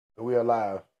And we are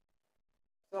live.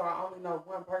 So I only know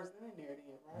one person in there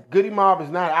then, right? Goody Mob is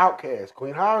not Outkast,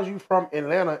 Queen. How is you from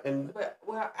Atlanta? And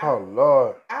oh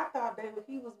Lord, I thought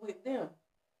he was with them.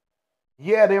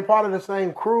 Yeah, they're part of the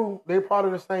same crew. They're part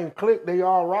of the same clique. They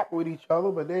all rock with each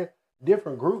other, but they're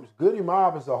different groups. Goody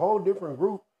Mob is a whole different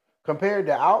group compared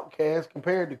to Outkast,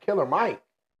 compared to Killer Mike.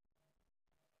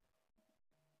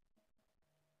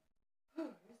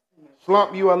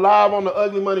 Slump, you are live on the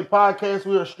Ugly Money Podcast.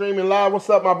 We are streaming live. What's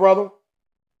up, my brother?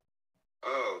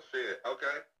 Oh, shit.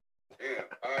 Okay. Damn.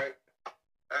 All right.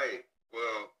 Hey,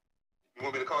 well, you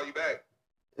want me to call you back?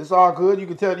 It's all good. You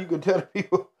can tell the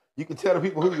people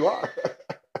who you are.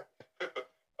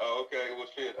 Oh, okay. Well,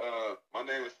 shit. My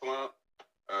name is Slump.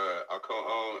 I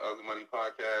co-own Ugly Money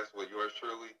Podcast with yours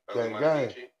truly, Ugly Money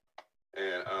Beachy.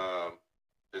 And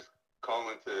just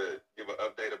calling to give an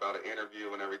update about an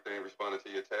interview and everything, responding to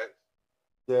your text.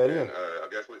 Yeah, it is. I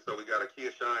guess we got a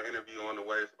Kia Shine interview on the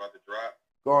way. It's about to drop.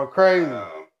 Going crazy.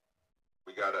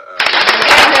 We got a.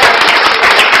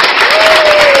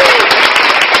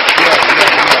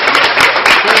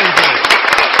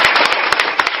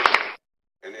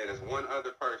 And then there's one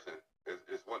other person.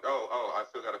 It's one. Oh, I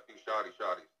still got a few shawties.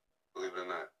 Believe it or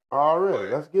not. Already,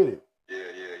 let's get it.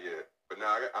 Yeah. But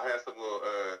now I had some little.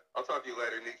 I'll talk to you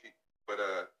later, Nietzsche. But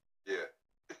yeah.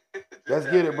 Let's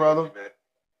get it, brother. Man.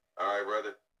 All right,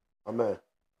 brother. Oh, man.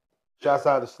 Shouts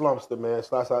out to Slumpster, man.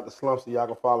 Shouts out to Slumpster. Y'all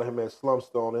can follow him at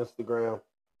Slumpster on Instagram.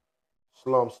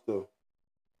 Slumpster.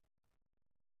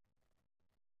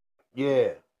 Yeah.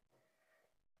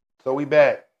 So we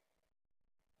back.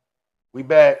 We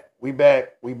back.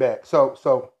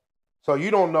 So you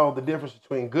don't know the difference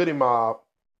between Goody Mob,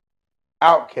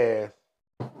 Outkast,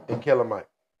 and Killer Mike.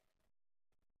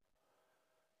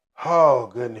 Oh,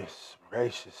 goodness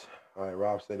gracious. All right,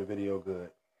 Rob said the video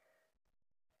good.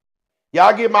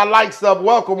 Y'all get my likes up.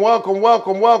 Welcome.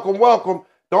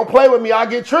 Don't play with me. I'll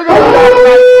get triggered. I'll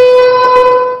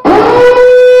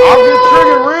get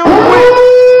triggered real quick.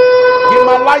 Get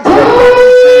my likes up.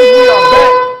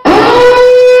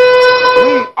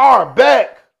 We are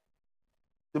back.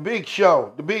 The big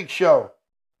show.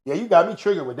 Yeah, you got me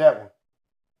triggered with that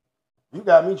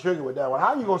one.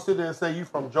 How you going to sit there and say you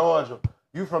from Georgia?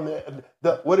 You from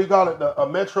the what do you call it? The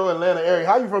metro Atlanta area.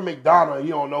 How you from McDonough and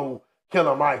you don't know who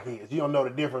Killer Mike is? You don't know the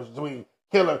difference between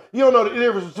You don't know the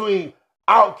difference between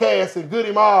Outkast and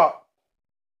Goody Mob.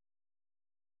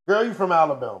 Girl, you from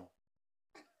Alabama.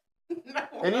 No,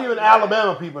 and even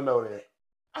Alabama people know that.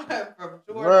 I'm from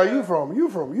Georgia. Girl, you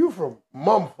from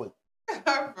Mumford.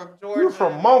 I'm from Georgia. You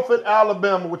from Mumford,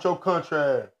 Alabama with your country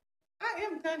ass. I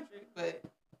am country, but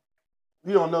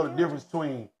you don't know the difference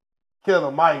between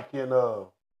Killer Mike and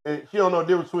she don't know the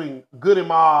difference between Goody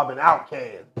Mob and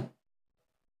Outkast.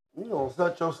 You gonna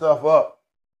set yourself up.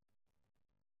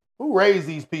 Who raised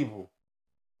these people?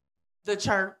 The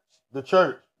church.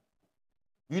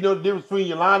 You know the difference between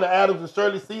Yolanda Adams and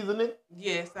Shirley Seasoning?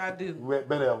 Yes, I do.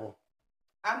 Whatever.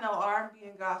 I know R&B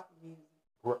and gospel music.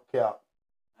 Cap.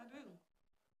 I do.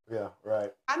 Yeah,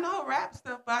 right. I know rap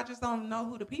stuff, but I just don't know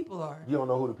who the people are. You don't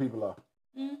know who the people are.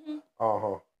 Mm-hmm.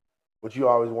 Uh-huh. But you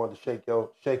always wanted to shake your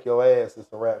ass in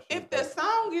some rap shit. If the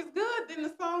song is good, then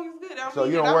the song is good. So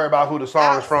you don't worry about who the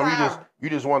song is from. You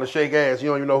just want to shake ass. You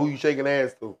don't even know who you shaking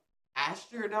ass to. I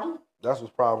sure don't. That's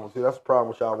what's problem. See, that's the problem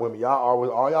with y'all women.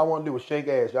 All y'all want to do is shake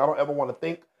ass. Y'all don't ever want to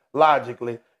think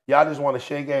logically. Y'all just want to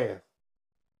shake ass.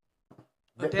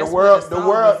 The world,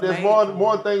 there's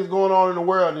more things going on in the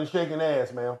world than shaking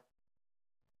ass, man.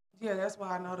 Yeah, that's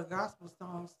why I know the gospel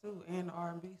songs too and the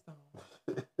R&B songs.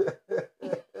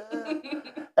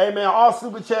 Hey man, all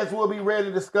super chats will be ready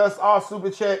to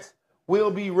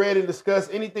discuss.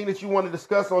 Anything that you want to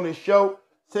discuss on this show,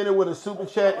 send it with a super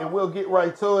chat and we'll get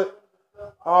right to it.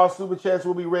 All super chats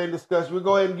will be ready to discuss. We'll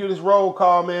go ahead and give this roll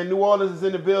call, man. New Orleans is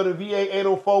in the building. VA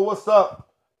 804, what's up?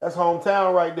 That's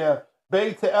hometown right there.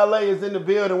 Bay to LA is in the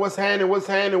building. What's happening?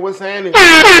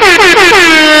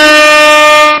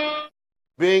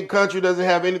 Being country doesn't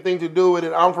have anything to do with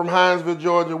it. I'm from Hinesville,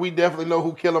 Georgia. We definitely know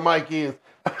who Killer Mike is.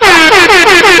 They're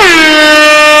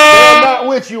not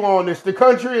with you on this. The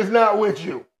country is not with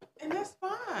you. And that's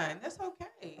fine. That's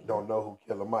okay. Don't know who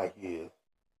Killer Mike is.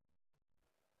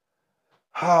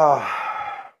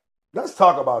 Let's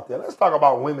talk about that. Let's talk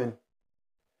about women.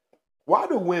 Why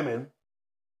do women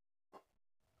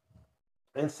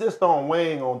insist on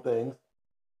weighing on things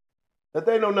that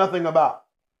they know nothing about?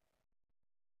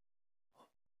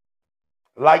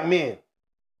 Like men.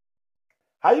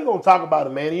 How you gonna talk about a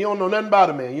man? You don't know nothing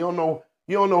about a man. You don't know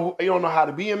how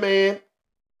to be a man.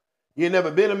 You ain't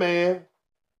never been a man.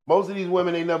 Most of these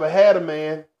women ain't never had a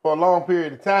man for a long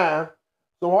period of time.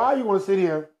 So why are you gonna sit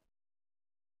here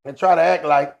and try to act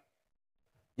like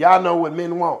y'all know what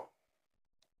men want.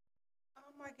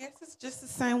 I guess it's just the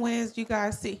same way as you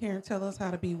guys sit here and tell us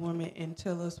how to be women and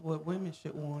tell us what women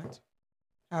should want,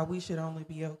 how we should only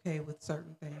be okay with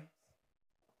certain things.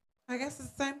 I guess it's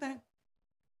the same thing.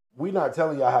 We're not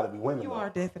telling y'all how to be women. You are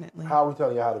definitely. How are we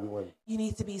telling y'all how to be women? You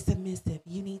need to be submissive.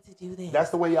 You need to do this.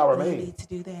 That's the way y'all are made. You need to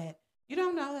do that. You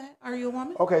don't know that. Are you a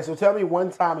woman? Okay, so tell me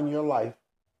one time in your life,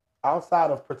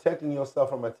 outside of protecting yourself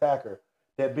from an attacker,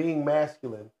 that being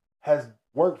masculine has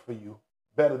worked for you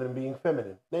better than being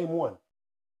feminine. Name one.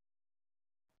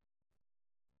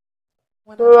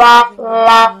 When I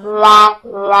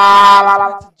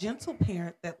was a gentle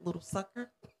parent, that little sucker.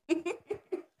 He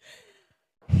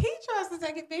tries to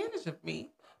take advantage of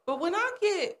me. But when I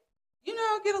get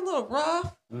a little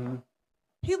rough,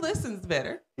 he listens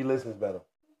better. He listens better.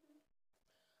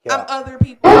 I'm other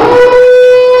people.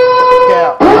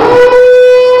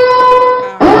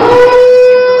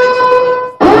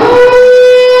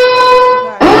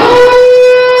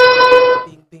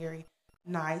 Being very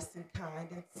nice and kind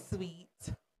and sweet.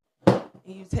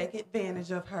 And you take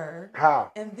advantage of her.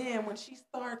 How? And then when she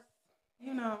starts,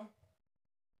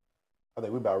 I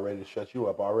think we're about ready to shut you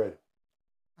up already.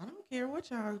 I don't care what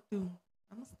y'all do.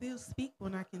 I'm going to still speak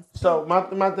when I can speak. So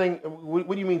my thing, what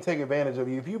do you mean take advantage of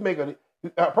you? If you make a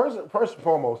person, first and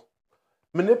foremost,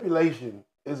 manipulation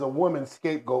is a woman's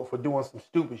scapegoat for doing some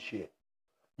stupid shit.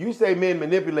 You say men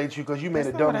manipulate you because you made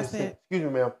a dumb decision. Excuse me,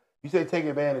 ma'am. You say take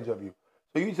advantage of you.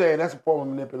 So you say that's a form of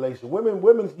manipulation.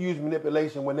 Women use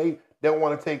manipulation when they don't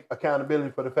want to take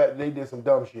accountability for the fact that they did some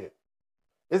dumb shit.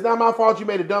 It's not my fault you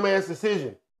made a dumbass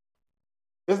decision.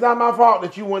 It's not my fault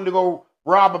that you wanted to go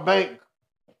rob a bank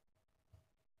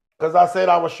because I said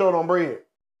I was short on bread.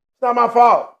 It's not my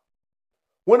fault.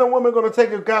 When are women going to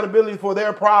take accountability for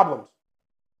their problems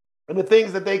and the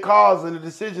things that they cause and the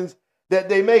decisions that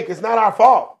they make? It's not our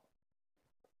fault.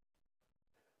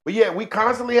 But yet we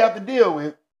constantly have to deal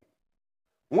with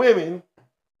women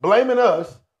blaming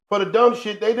us for the dumb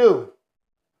shit they do.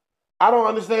 I don't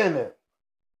understand that.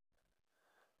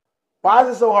 Why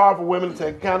is it so hard for women to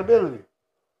take accountability?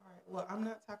 All right. Well, I'm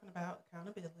not talking about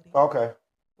accountability. Okay.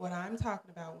 What I'm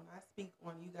talking about when I speak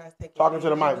on you guys taking talking to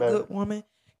the mic, man. Good woman.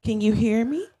 Can you hear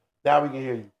me? Now we can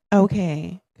hear you.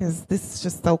 Okay, because this is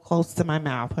just so close to my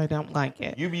mouth. I don't like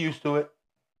it. You be used to it.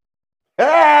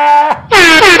 Ah!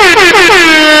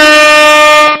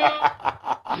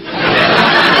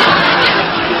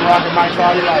 You've been rocking mics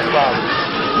all your life, probably.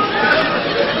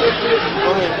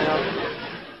 Go ahead, man.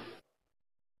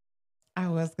 I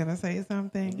was going to say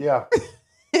something. Yeah.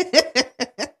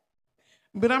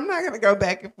 But I'm not going to go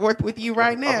back and forth with you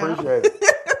right now. I appreciate it.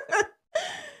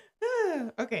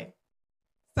 Okay.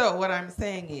 So what I'm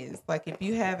saying is, like, if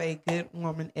you have a good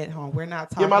woman at home, we're not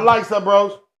talking. Get my lights up,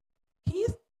 bros.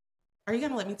 Are you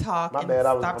going to let me talk? My bad.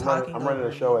 I'm running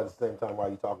the show at the same time while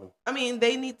you're talking. I mean,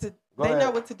 they need to. They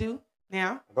know what to do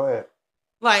now. Go ahead.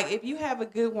 Like, if you have a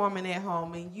good woman at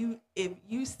home and if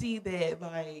you see that,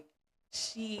 like,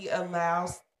 she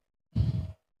allows.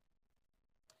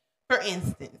 For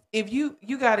instance, if you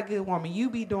got a good woman, you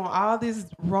be doing all these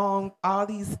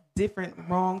different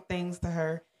wrong things to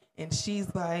her, and she's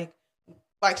like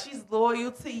she's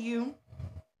loyal to you,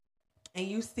 and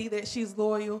you see that she's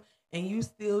loyal, and you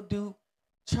still do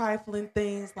trifling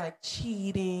things like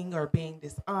cheating or being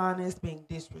dishonest, being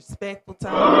disrespectful to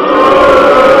her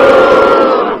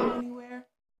anywhere,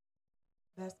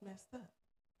 that's messed up.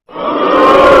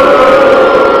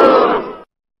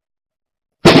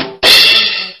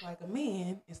 Like a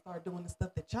man and start doing the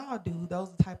stuff that y'all do, those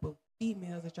are the type of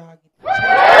females that y'all get.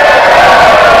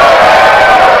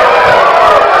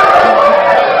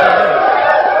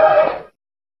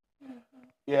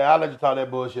 Yeah, I'll let you talk that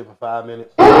bullshit for 5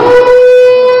 minutes. $2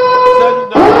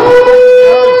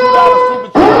 super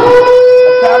chat.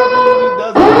 Accountability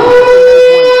doesn't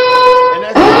exist. And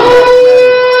that's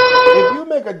if you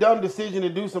make a dumb decision to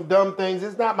do some dumb things,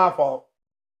 it's not my fault.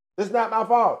 It's not my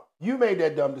fault. You made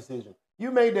that dumb decision. You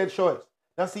made that choice.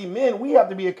 Now, see, men, we have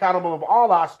to be accountable of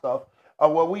all our stuff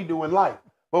of what we do in life.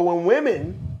 But when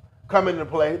women come into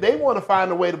play, they want to find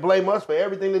a way to blame us for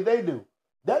everything that they do.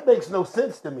 That makes no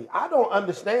sense to me. I don't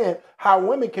understand how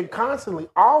women can constantly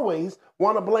always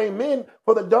want to blame men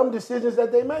for the dumb decisions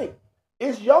that they make.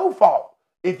 It's your fault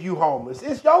if you homeless.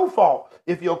 It's your fault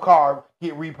if your car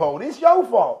get repoed. It's your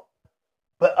fault.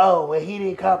 But, when he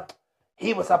didn't come,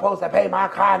 he was supposed to pay my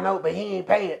car note, but he ain't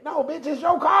pay it. No, bitch, it's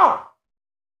your car.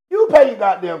 You pay your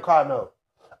goddamn car note.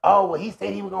 Oh, well, he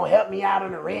said he was going to help me out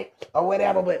on the rent or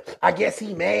whatever, but I guess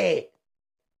he mad.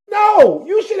 No,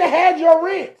 you should have had your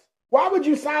rent. Why would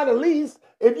you sign a lease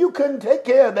if you couldn't take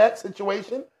care of that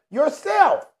situation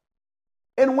yourself?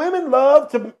 And women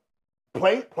love to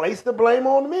place the blame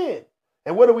on the men.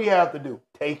 And what do we have to do?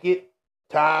 Take it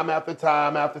time after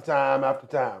time after time after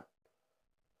time.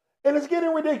 And it's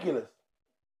getting ridiculous.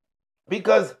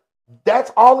 Because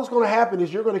that's all that's going to happen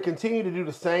is you're going to continue to do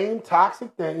the same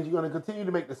toxic things. You're going to continue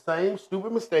to make the same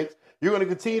stupid mistakes. You're going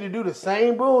to continue to do the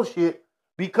same bullshit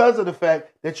because of the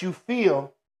fact that you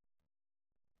feel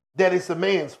that it's a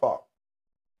man's fault.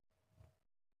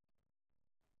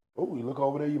 Oh, you look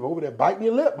over there, you over there biting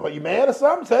your lip. Are you mad or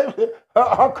something? Say,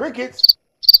 crickets.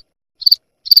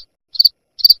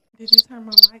 Did you turn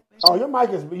my mic back? Oh, your mic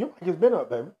has been up,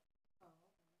 baby.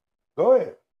 Go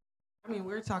ahead. I mean,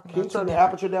 we're talking Can about. you turn the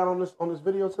aperture down on this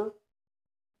video too?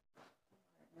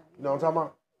 You know what I'm talking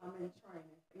about? I'm in training.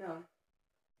 No.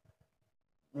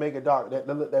 Make it dark.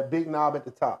 That big knob at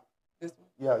the top. This one?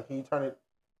 Yeah, can you turn it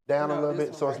down a little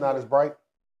bit so it's not as bright?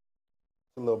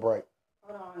 It's a little bright.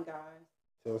 Hold on, guys.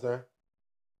 See what I'm saying?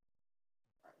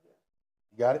 Right here.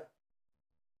 You got it?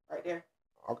 Right there.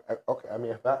 Okay. I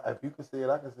mean, if you can see it,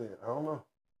 I can see it. I don't know.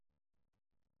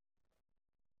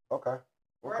 Okay.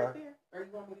 Right there. Or you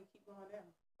want me to keep going down?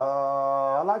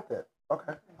 I like that.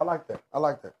 Okay. I like that.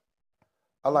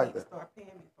 Start paying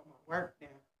me for my work now.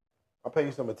 I'll pay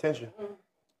you some attention.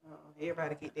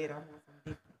 Everybody get that. I want some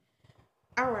different.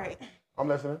 All right. I'm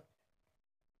listening.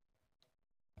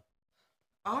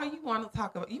 All you want to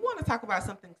talk about? You want to talk about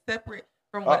something separate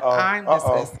from what I'm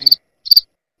discussing?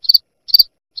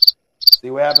 See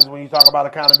what happens when you talk about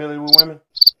accountability with women?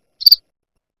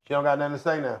 She don't got nothing to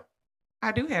say now.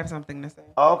 I do have something to say.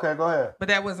 Oh, okay, go ahead. But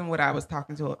that wasn't what I was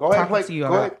talking to. Go ahead, talking to you go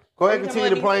about. ahead. Go ahead, continue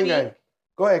the playing game.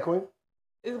 Go ahead, Queen.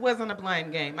 It wasn't a blame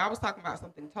game. I was talking about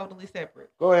something totally separate.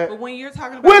 Go ahead. But when you're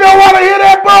talking about, we don't want to hear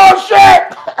that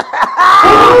bullshit.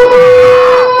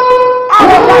 I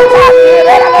don't want to hear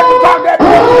that. I let you talk that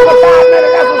bullshit for 5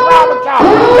 minutes. That's what's wrong with y'all.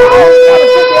 Y'all always gotta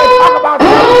sit there and talk about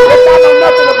something that y'all know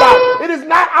nothing about. It is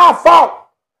not our fault.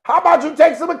 How about you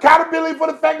take some accountability for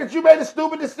the fact that you made a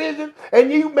stupid decision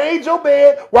and you made your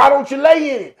bed? Why don't you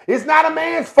lay in it? It's not a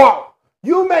man's fault.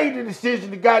 You made the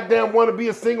decision to goddamn want to be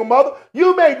a single mother.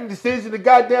 You made the decision to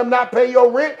goddamn not pay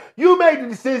your rent. You made the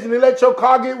decision to let your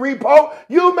car get repo.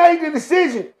 You made the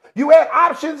decision. You had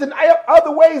options and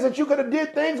other ways that you could have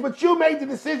did things, but you made the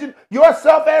decision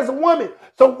yourself as a woman.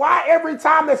 So why every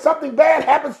time that something bad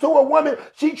happens to a woman,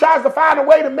 she tries to find a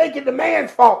way to make it the man's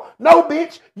fault? No,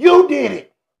 bitch, you did it.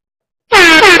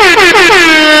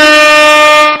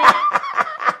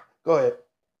 Go ahead.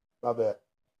 My bad.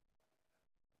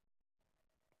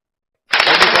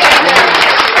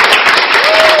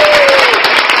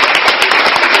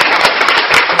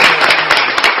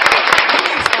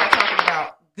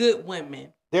 Good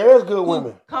women. There is good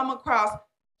women. Come across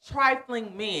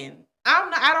trifling men.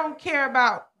 I don't care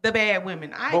about the bad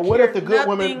women. But what if the good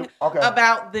women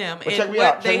about them and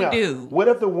what they do? What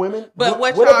if the women? But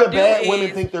what if the do bad is,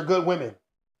 women think they're good women?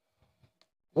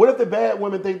 What if the bad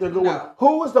women think they're good women?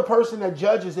 Who is the person that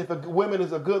judges if a woman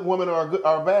is a good woman or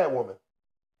a bad woman?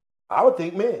 I would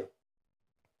think men.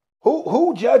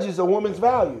 Who judges a woman's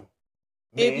value?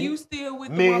 Men. If you still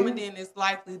with the woman, then it's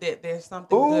likely that there's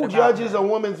something good about judges her. a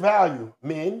woman's value?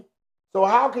 Men. So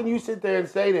how can you sit there and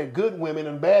say that good women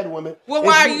and bad women? Well,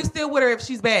 why are you still with her if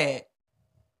she's bad?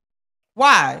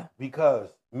 Why? Because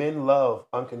men love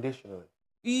unconditionally.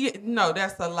 No,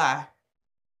 that's a lie.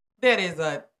 That is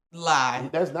a lie.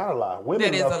 That's not a lie.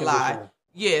 Women that is a lie.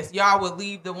 Yes, y'all would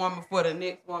leave the woman for the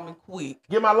next woman quick.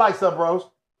 Get my lights up, bros.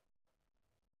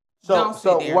 So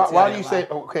why do you say,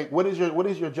 okay, what is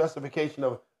your justification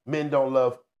of men don't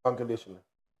love unconditionally?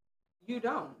 You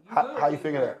don't. How you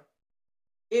figure that?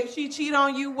 If she cheat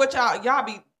on you, what y'all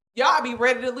be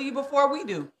ready to leave before we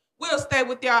do. We'll stay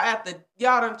with y'all after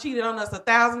y'all done cheated on us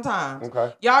 1,000 times.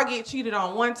 Okay. Y'all get cheated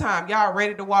on one time, y'all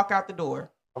ready to walk out the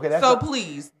door. Okay.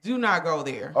 Please do not go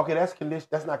there. Okay, that's condition.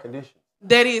 That's not condition.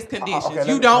 That is conditions.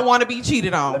 Okay, you don't want to be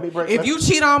cheated on. If you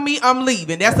cheat on me, I'm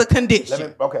leaving. That's a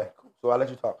condition. Okay, so I'll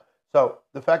let you talk. So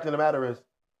the fact of the matter is,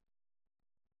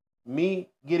 me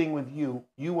getting with you,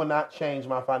 you will not change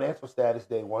my financial status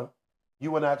day one. You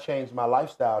will not change my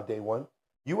lifestyle day one.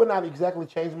 You will not exactly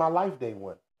change my life day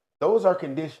one. Those are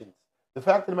conditions. The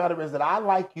fact of the matter is that I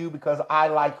like you because I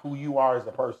like who you are as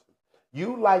a person.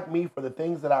 You like me for the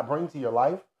things that I bring to your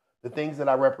life, the things that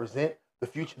I represent, the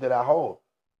future that I hold.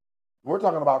 We're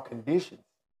talking about conditions.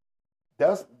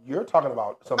 You're talking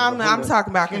about something. I'm talking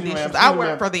about conditions. I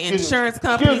work for the insurance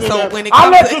company, so when it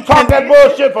I'll let you talk that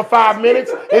bullshit for 5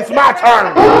 minutes. It's my turn.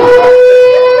 I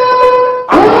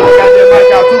got that mic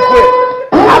out too quick.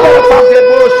 I'll let her talk that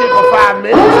bullshit for 5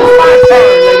 minutes. It's my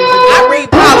turn, ladies and gentlemen. I read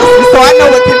policy, so I know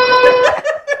what can.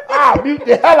 I'll mute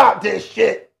the hell out this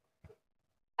shit.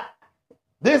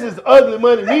 This is Ugly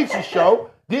Money Nietzsche's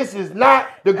show. This is not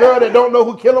the girl that don't know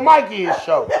who Killer Mike is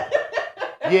show.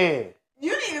 Yeah.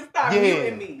 You need to stop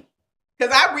muting me.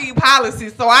 Because I read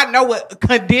policies, so I know what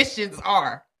conditions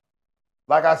are.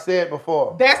 Like I said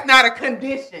before. That's not a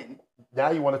condition.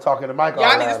 Now you want to talk in the mic.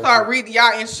 Y'all need to start reading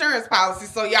y'all insurance policy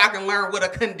so y'all can learn what a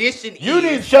condition is. You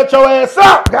need to shut your ass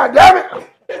up. God damn it.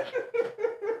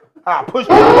 I push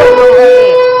the button on your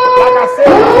hand. Like I said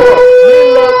before,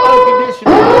 men love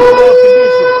unconditional. Men love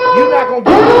conditional. You're not going to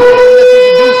get a man unless he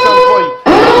can do something for you.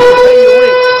 Unless he can pay your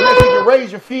rent. Unless he can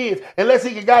raise your fears. Unless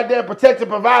he can goddamn protect and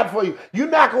provide for you. You're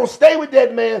not going to stay with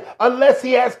that man unless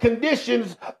he has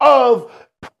conditions of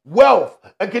wealth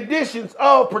and conditions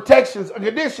of protections and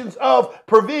conditions of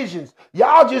provisions.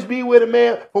 Y'all just be with a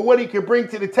man for what he can bring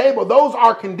to the table. Those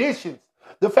are conditions.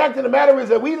 The fact of the matter is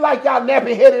that we like y'all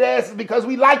nappy-headed asses because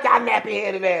we like y'all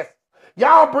nappy-headed asses.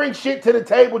 Y'all bring shit to the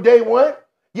table day one.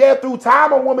 Yeah, through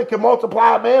time a woman can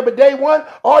multiply a man, but day one,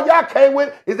 all y'all came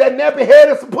with is that nappy head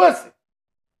and some pussy.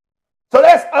 So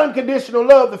that's unconditional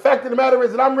love. The fact of the matter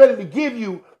is that I'm ready to give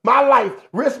you my life,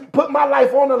 put my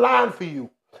life on the line for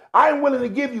you. I am willing to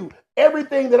give you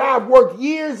everything that I've worked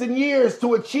years and years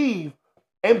to achieve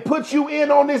and put you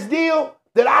in on this deal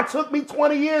that I took me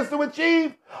 20 years to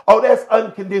achieve. Oh, that's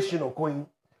unconditional, queen.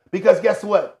 Because guess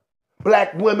what?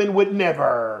 Black women would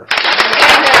never. You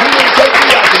didn't take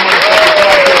me out the motherfucking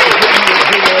project to put me in a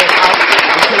big ass house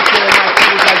and take care of my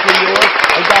kids like they're yours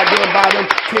and goddamn buy them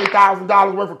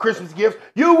 $10,000 worth of Christmas gifts.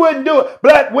 You wouldn't do it.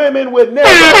 Black women would never.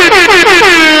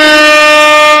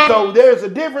 So there's a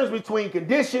difference between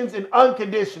conditions and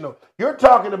unconditional. You're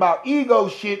talking about ego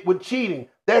shit with cheating.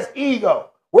 That's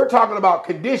ego. We're talking about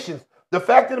conditions. The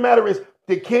fact of the matter is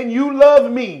that can you love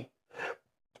me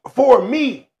for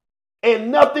me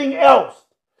and nothing else?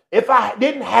 If I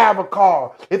didn't have a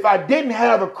car, if I didn't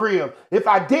have a crib, if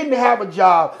I didn't have a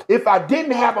job, if I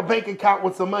didn't have a bank account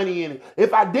with some money in it,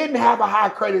 if I didn't have a high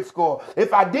credit score,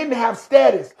 if I didn't have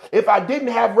status, if I didn't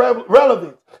have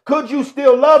relevance, could you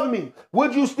still love me?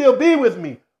 Would you still be with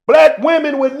me? Black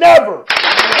women would never. That's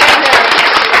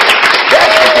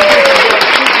the condition that I'm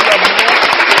speaking of, man.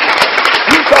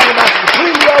 You talking about some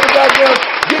completely other goddamn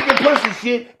dick and pussy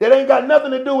shit that ain't got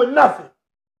nothing to do with nothing.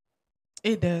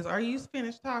 It does. Are you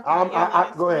finished talking?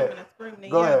 Go ahead.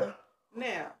 Go ahead.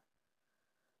 Now,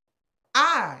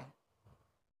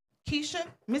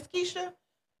 Miss Keisha,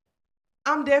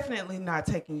 I'm definitely not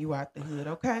taking you out the hood,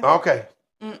 okay? Okay.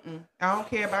 I don't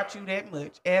care about you that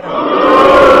much at all.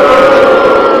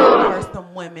 There are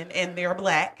some women, and they're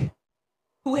black,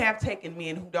 who have taken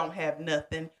men who don't have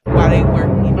nothing while they work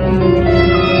in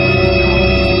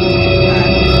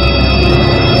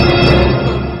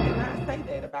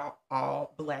about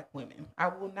all black women. I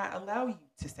will not allow you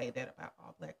to say that about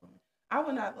all black women. I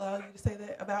will not allow you to say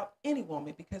that about any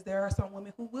woman because there are some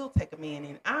women who will take a man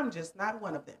in. I'm just not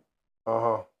one of them.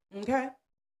 Okay?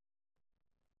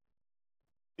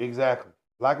 Exactly.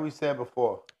 Like we said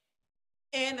before.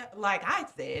 And like I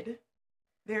said,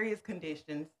 there is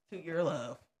conditions to your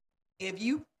love.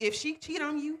 If she cheat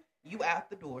on you, you out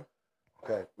the door.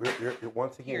 Okay.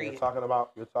 Once again, you're talking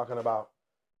about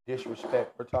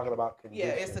disrespect. We're talking about conditions.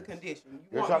 Yeah, it's a condition.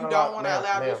 You don't want to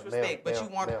allow disrespect, but you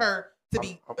want her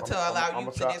to allow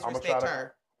you to disrespect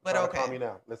her. But okay. Calm me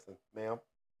down. Listen, ma'am.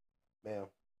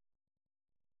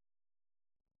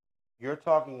 You're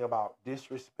talking about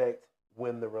disrespect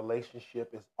when the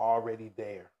relationship is already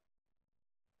there.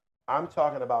 I'm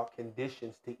talking about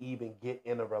conditions to even get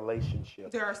in a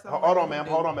relationship. There are some. Hold on, ma'am.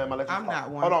 I'll let you talk. I'm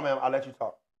not one. Hold on, ma'am. I'll let you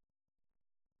talk.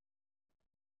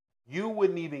 You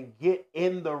wouldn't even get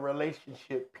in the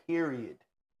relationship, period,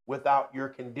 without your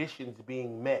conditions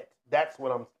being met. That's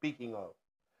what I'm speaking of.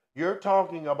 You're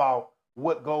talking about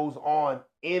what goes on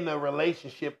in a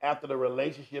relationship after the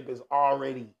relationship is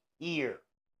already here.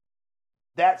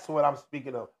 That's what I'm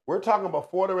speaking of. We're talking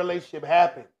before the relationship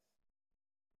happens.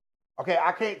 Okay,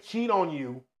 I can't cheat on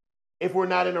you if we're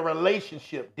not in a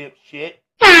relationship, dipshit.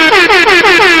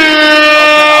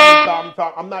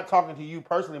 I'm not talking to you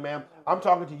personally, ma'am. I'm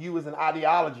talking to you as an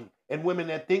ideology and women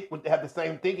that have the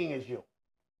same thinking as you.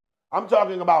 I'm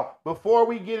talking about before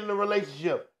we get in a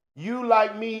relationship, you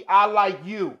like me, I like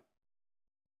you.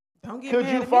 Don't get Could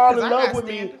mad you at fall me, in love with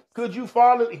me? Could you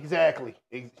fall in exactly?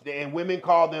 And women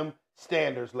call them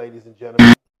standards, ladies and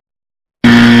gentlemen.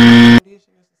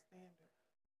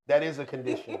 That is a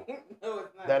condition. No,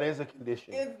 it's not. That is a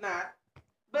condition. It's not.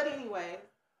 But anyway.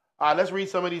 All right, let's read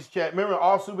some of these chats. Remember,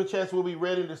 all super chats will be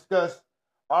ready to discuss.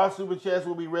 All super chats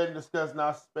will be ready to discuss.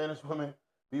 Now, Spanish women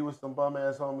be with some bum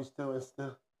ass homies too, and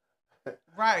still.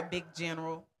 Right, big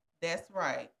general. That's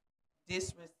right.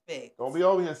 Disrespect. Don't be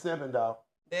over here simping, dog.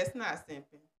 That's not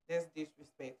simping. That's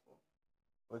disrespectful.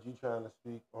 What you trying to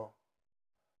speak on?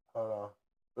 Hold on.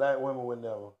 Black women would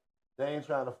never. They ain't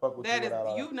trying to fuck with that you. That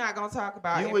is, you not gonna talk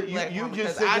about black woman,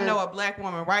 because I know a black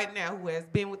woman right now who has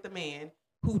been with a man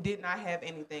who did not have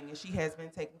anything, and she has been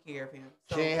taking care of him.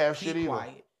 So she ain't have shit either.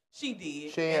 Quiet. She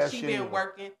did. She ain't have shit been either.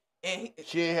 Working, and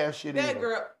she ain't have shit either. That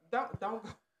girl,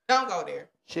 don't go there.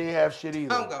 She ain't have shit either.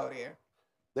 Don't go there.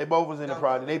 They both was in the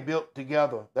project. They built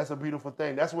together. That's a beautiful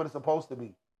thing. That's what it's supposed to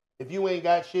be. If you ain't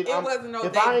got shit, wasn't no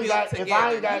if I ain't got together. If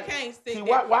I ain't got, you can't sit there.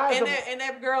 Why and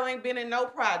that girl ain't been in no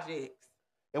projects.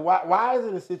 And why is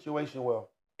it a situation where?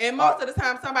 And most of the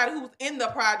time, somebody who's in the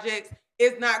projects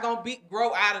is not gonna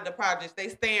grow out of the projects. They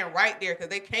staying right there because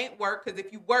they can't work. Because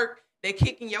if you work, they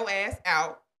kicking your ass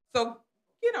out. So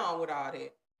get on with all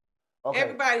that. Okay.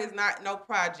 Everybody is not no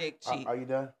project chick. Are you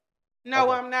done?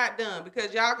 No, okay. I'm not done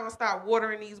because y'all gonna start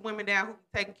watering these women down who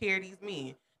taking care of these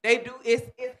men. They do. It's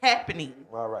happening.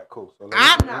 All right, cool. So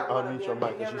I'm not unmute your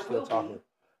mic because you're still talking.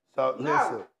 So no,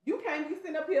 listen. You can't be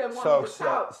sitting up here and want me to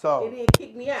talk and then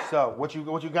kick me out. So what you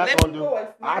got gonna do?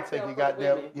 I take your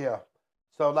goddamn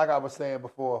So like I was saying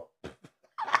before. Give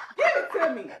it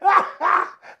to me.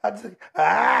 I took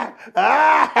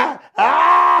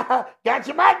got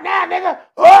your mic now, nigga.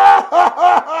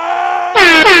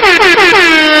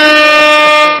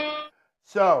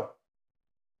 So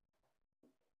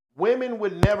women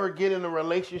would never get in a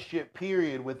relationship,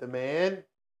 period, with a man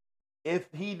if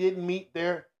he didn't meet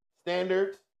their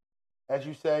standards, as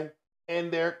you say,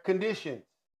 and their conditions.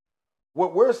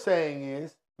 What we're saying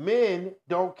is men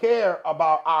don't care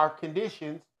about our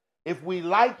conditions. If we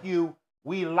like you,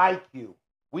 we like you.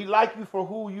 We like you for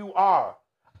who you are.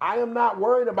 I am not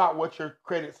worried about what your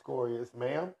credit score is,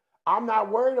 ma'am. I'm not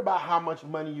worried about how much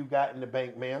money you got in the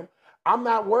bank, ma'am. I'm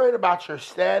not worried about your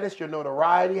status, your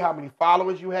notoriety, how many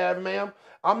followers you have, ma'am.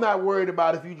 I'm not worried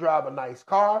about if you drive a nice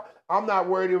car. I'm not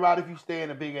worried about if you stay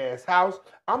in a big-ass house.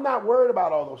 I'm not worried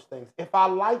about all those things. If I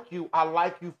like you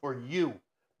for you.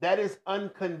 That is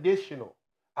unconditional.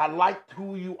 I like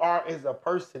who you are as a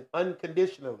person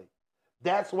unconditionally.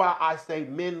 That's why I say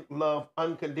men love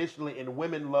unconditionally and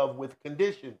women love with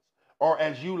conditions, or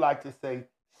as you like to say,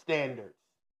 standards.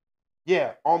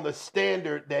 Yeah, on the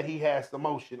standard that he has the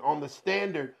motion, on the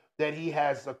standard that he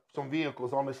has some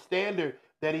vehicles, on the standard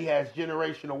that he has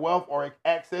generational wealth or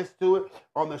access to it,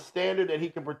 on the standard that he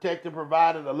can protect and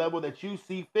provide at a level that you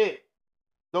see fit.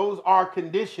 Those are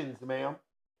conditions, ma'am.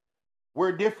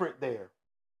 We're different there.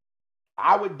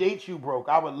 I would date you broke.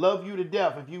 I would love you to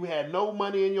death if you had no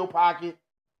money in your pocket.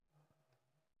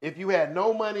 If you had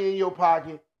no money in your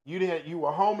pocket, you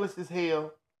were homeless as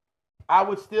hell, I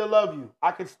would still love you.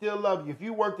 I could still love you. If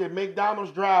you worked at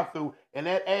McDonald's drive-thru and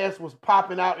that ass was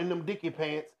popping out in them dicky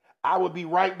pants, I would be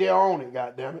right there on it,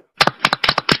 goddammit.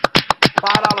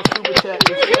 $5 super chat.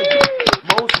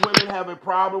 Most women have a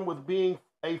problem with being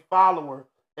a follower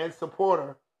and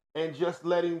supporter and just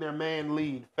letting their man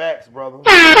lead. Facts, brother.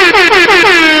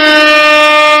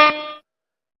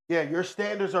 Yeah, your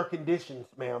standards are conditions,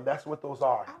 ma'am. That's what those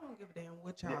are. I don't give a damn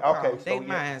what y'all call them. They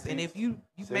minds. See, and if you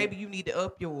maybe you need to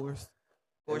up yours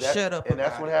or shut up. And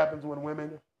that's what happens when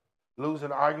women lose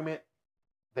an argument.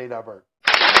 They divert.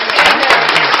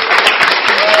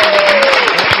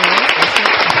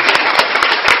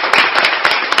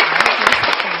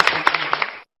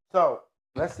 So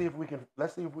let's see if we can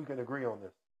agree on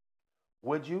this.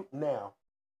 Would you now,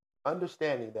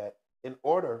 understanding that in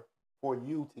order for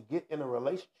you to get in a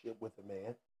relationship with a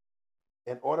man,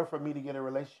 in order for me to get in a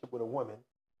relationship with a woman,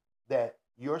 that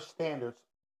your standards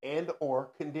and or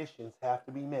conditions have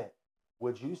to be met,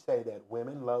 would you say that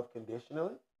women love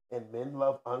conditionally and men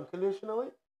love unconditionally?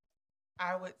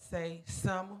 I would say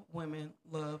some women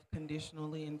love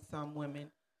conditionally and some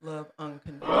women love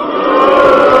unconditionally.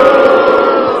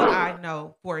 I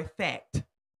know for a fact.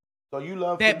 So you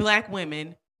love that black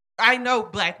women. I know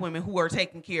black women who are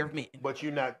taking care of men. But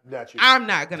you're not you. I'm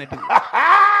not gonna do it. Okay. Would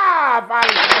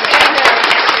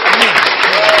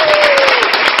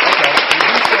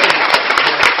you say that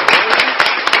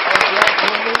black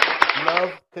women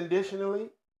love conditionally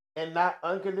and not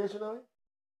unconditionally?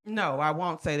 No, I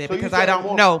won't say that because I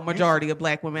don't know majority of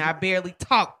black women. I barely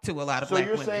talk to a lot of black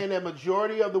women. So you're saying that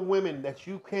majority of the women that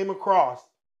you came across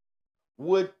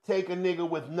would take a nigga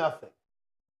with nothing?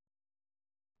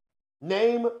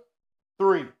 Name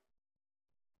 3.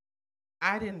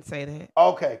 I didn't say that.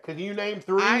 Okay, can you name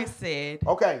 3? I said.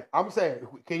 Okay, I'm saying,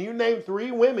 can you name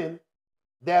 3 women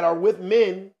that are with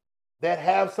men that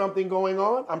have something going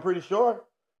on? I'm pretty sure.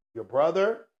 Your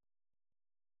brother,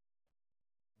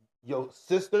 your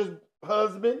sister's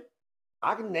husband.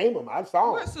 I can name them. I saw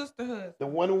him. What sister husband? The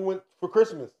one who went for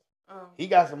Christmas. He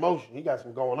got some motion. He got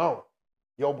some going on.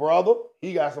 Your brother,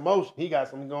 he got some motion. He got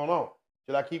something going on.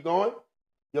 Should I keep going?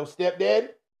 Your stepdad,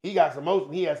 he got some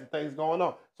motion. He has some things going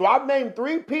on. So I've named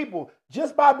 3 people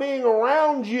just by being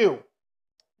around you.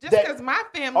 Just because my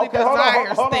family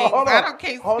desires things, I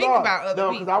can't speak about other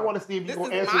people. No, because I want to see if you're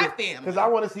going to answer this. Because I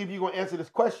want to see if you're going to answer this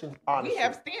question honestly. We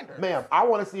have standards. Ma'am, I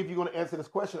want to see if you're going to answer this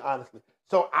question honestly.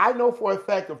 So I know for a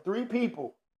fact of 3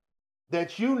 people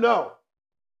that you know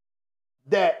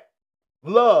that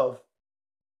love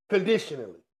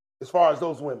conditionally, as far as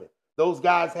those women. Those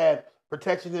guys had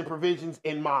protections and provisions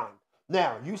in mind.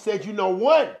 Now, you said you know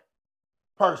 1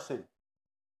 person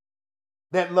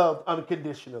that loved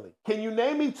unconditionally. Can you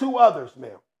name me 2 others,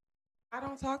 ma'am? I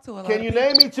don't talk to a lot of people. Can you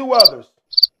name me 2 others?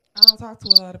 I don't talk to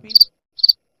a lot of people.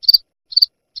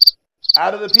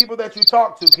 Out of the people that you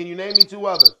talk to, can you name me 2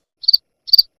 others?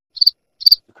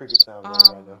 The cricket sound going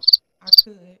right now. I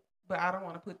could, but I don't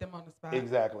want to put them on the spot.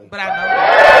 Exactly. But I know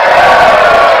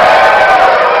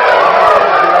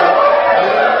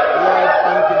men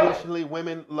love unconditionally,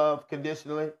 women love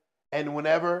conditionally, and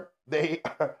whenever they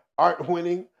aren't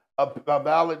winning a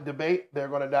valid debate, they're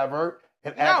going to divert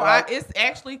and act like... it's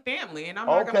actually family, and I'm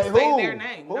not going to say their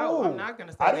name. Who? No, I'm not going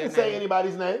to say their name. I didn't say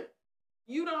anybody's name.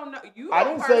 You don't know. I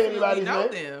didn't say anybody's know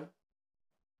name. Them.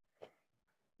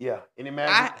 Yeah, any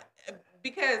magic?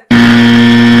 Because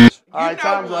all right,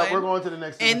 time's up. We're going to the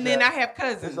next. And then I have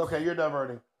cousins. It's okay. You're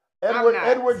diverting.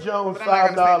 Edward Jones,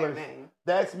 $5.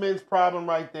 That's men's problem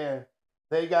right there.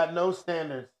 They got no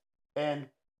standards and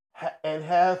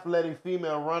half let a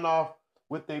female run off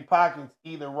with their pockets,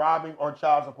 either robbing or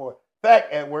child support. Fact,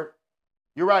 Edward.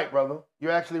 You're right, brother.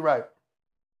 You're actually right.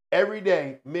 Every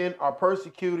day, men are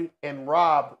persecuted and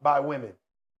robbed by women.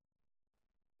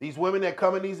 These women that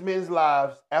come in these men's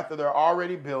lives after they're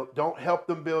already built don't help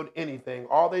them build anything.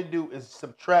 All they do is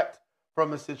subtract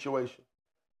from the situation.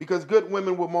 Because good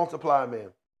women will multiply a man.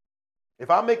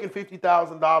 If I'm making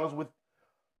 $50,000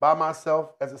 by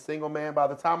myself as a single man, by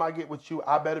the time I get with you,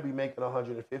 I better be making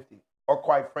 $150. Or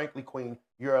quite frankly, queen,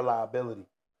 you're a liability.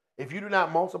 If you do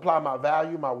not multiply my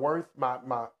value, my worth,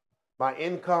 my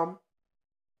income,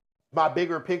 my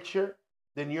bigger picture,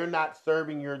 then you're not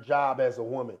serving your job as a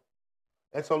woman.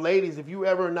 And so, ladies, if you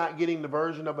ever not getting the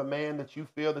version of a man that you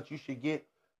feel that you should get,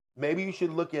 maybe you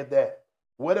should look at that.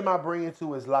 What am I bringing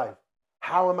to his life?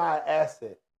 How am I an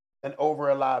asset and over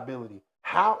a liability?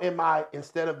 How am I,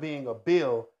 instead of being a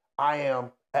bill, I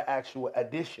am an actual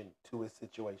addition to his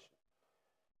situation?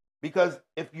 Because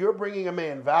if you're bringing a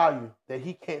man value that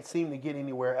he can't seem to get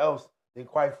anywhere else, then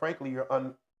quite frankly,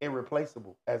 you're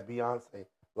irreplaceable, as Beyonce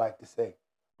like to say.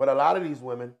 But a lot of these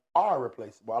women are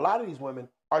replaceable. A lot of these women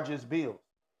are just bills.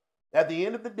 At the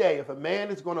end of the day, if a man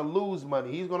is going to lose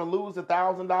money, he's going to lose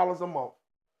 $1,000 a month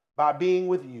by being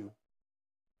with you,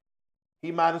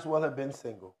 he might as well have been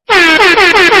single. Because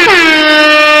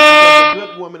a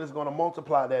good woman is going to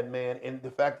multiply that man, and the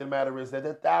fact of the matter is that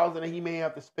the $1,000 that he may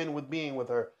have to spend with being with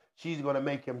her, she's going to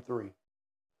make him 3.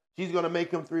 She's going to make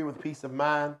him 3 with peace of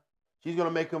mind. She's going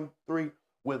to make him 3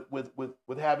 with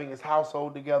having his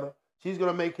household together. She's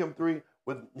going to make him 3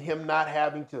 with him not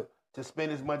having to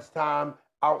spend as much time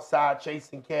outside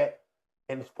chasing cat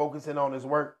and focusing on his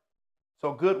work.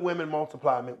 So good women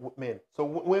multiply men. So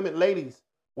women, ladies,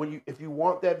 if you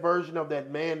want that version of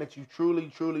that man that you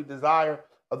truly, truly desire,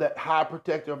 of that high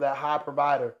protector, of that high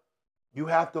provider, you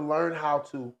have to learn how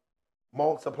to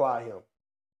multiply him.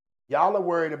 Y'all are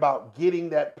worried about getting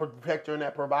that protector and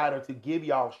that provider to give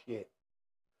y'all shit.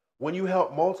 When you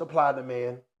help multiply the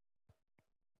man,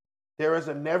 there is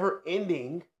a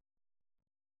never-ending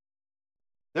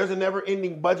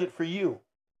budget for you,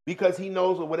 because he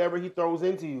knows that whatever he throws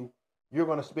into you, you're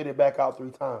going to spit it back out 3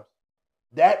 times.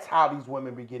 That's how these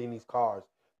women be getting these cars.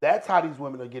 That's how these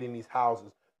women are getting these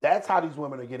houses. That's how these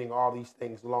women are getting all these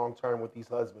things long-term with these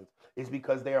husbands. It's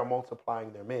because they are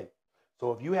multiplying their men.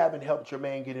 So if you haven't helped your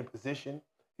man get in position,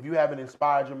 if you haven't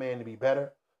inspired your man to be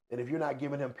better, and if you're not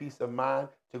giving him peace of mind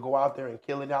to go out there and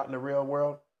kill it out in the real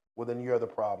world, well, then you're the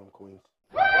problem, queens.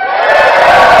 Oh,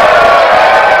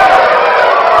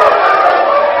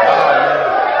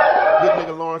 man. Good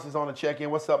nigga Lawrence is on the check-in.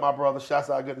 What's up, my brother? Shouts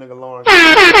out good nigga Lawrence.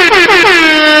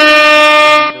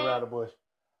 Around the bush.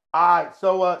 All right,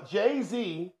 so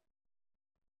Jay-Z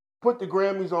put the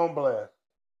Grammys on blast.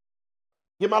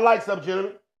 Get my likes up,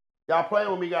 gentlemen. Y'all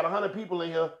playing with me. Got 100 people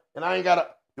in here, and I ain't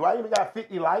got do I even got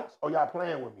 50 likes, or y'all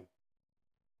playing with me?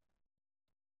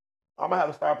 I'm going to have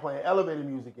to start playing elevator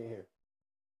music in here.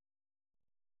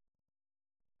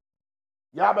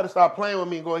 Y'all better start playing with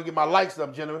me and go and get my likes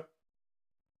up, gentlemen.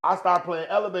 I start playing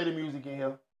elevator music in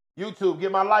here. YouTube,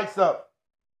 get my likes up.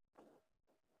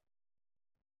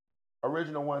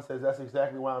 Original one says, that's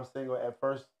exactly why I'm single. At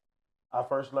first, I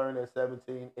first learned at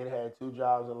 17. It had 2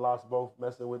 jobs and lost both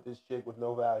messing with this chick with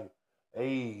no value.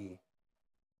 Hey.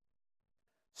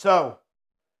 So,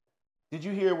 did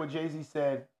you hear what Jay-Z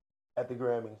said at the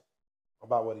Grammys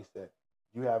about what he said?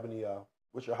 Do you have any,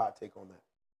 what's your hot take on that?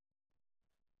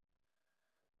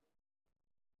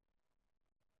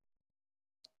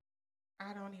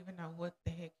 I don't even know what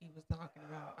the heck he was talking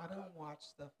about. I don't watch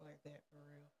stuff like that for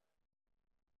real.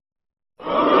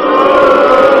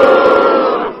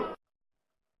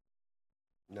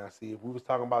 Now, see, if we was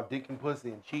talking about dick and pussy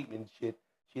and cheating and shit,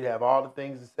 she'd have all the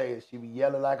things to say and she'd be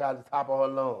yelling like out the top of her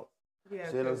lungs.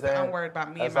 Yeah, see what I'm saying? I'm worried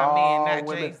about me and my man,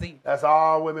 not Jay-Z. That's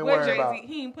all women worry Jay-Z, about.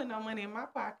 He ain't put no money in my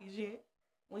pockets yet.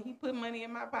 When he put money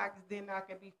in my pockets, then I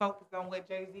can be focused on what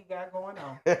Jay-Z got going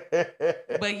on.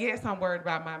 But yes, I'm worried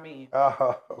about my man.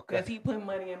 Okay. Because he put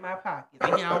money in my pockets.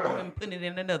 And I don't want him putting it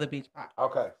in another bitch pocket.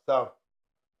 Okay, so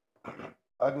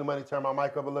Ugly Money, turn my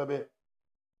mic up a little bit.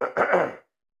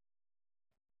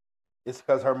 It's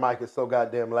because her mic is so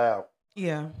goddamn loud.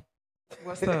 Yeah.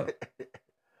 What's up?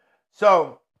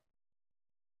 So,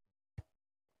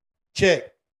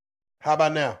 check. How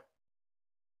about now?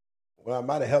 Well, I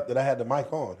might have helped that I had the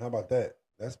mic on. How about that?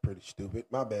 That's pretty stupid.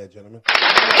 My bad, gentlemen.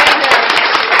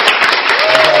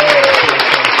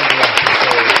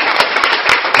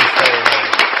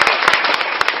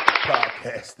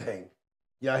 Podcast thing.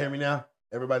 Y'all hear me now?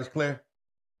 Everybody's clear?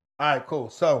 All right, cool.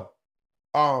 So,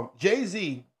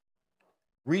 Jay-Z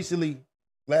recently,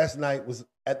 last night, was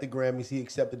at the Grammys. He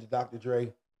accepted the Dr.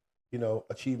 Dre,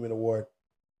 Achievement Award.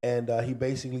 And he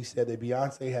basically said that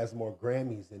Beyonce has more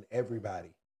Grammys than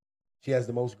everybody. She has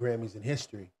the most Grammys in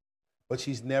history. But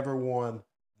she's never won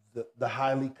the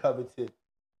highly coveted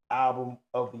Album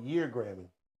of the Year Grammy.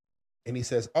 And he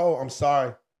says, oh, I'm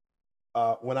sorry.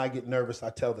 When I get nervous, I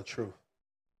tell the truth.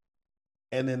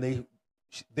 And then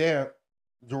they're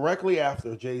directly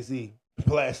after Jay-Z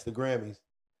blasted the Grammys,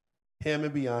 him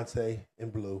and Beyonce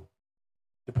and Blue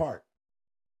depart.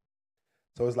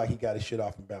 So it's like he got his shit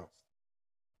off and bounced.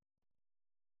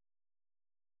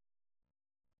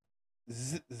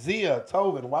 Zia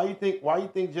Tobin, why you think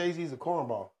Jay-Z's a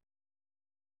cornball?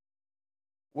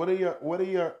 What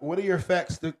are your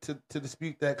facts to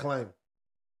dispute that claim?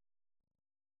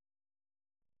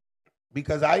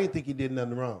 Because I didn't think he did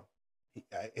nothing wrong.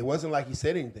 It wasn't like he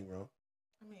said anything wrong.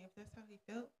 I mean, if that's how he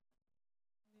felt,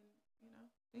 then,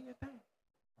 do your thing.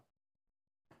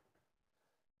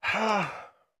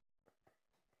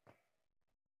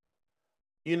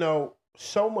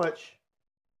 So much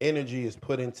energy is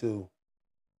put into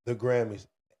the Grammys.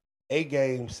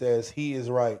 A-Game says he is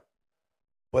right,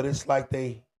 but it's like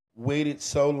they waited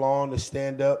so long to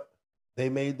stand up. They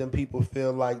made them people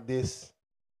feel like this.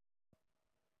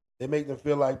 They make them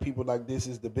feel like people like this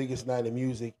is the biggest night in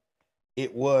music.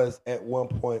 It was at one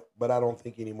point, but I don't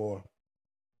think anymore.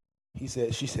 She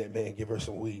said, man, give her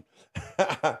some weed.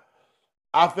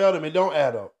 I felt him. It don't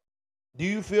add up. Do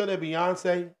you feel that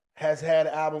Beyonce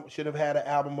should have had an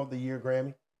Album of the Year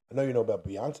Grammy? I know you know about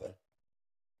Beyonce.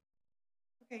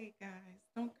 Okay, guys,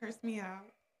 don't curse me out.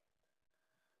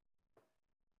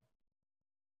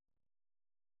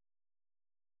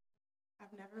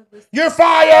 I've never listened. You're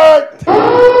fired!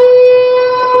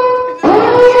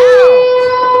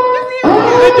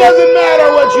 It doesn't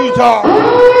matter what you talk. I've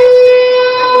never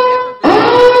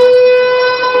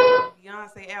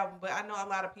listened to Beyonce album, but I know a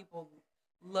lot of people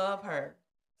love her.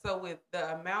 So with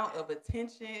the amount of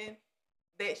attention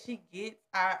that she gets,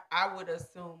 I would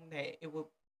assume that it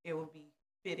would be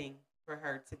fitting for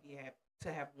her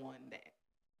to have won that.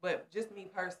 But just me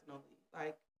personally,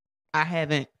 like, I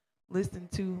haven't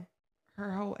listened to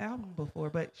her whole album before,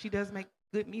 but she does make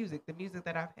good music, the music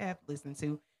that I have listened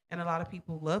to, and a lot of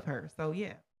people love her. So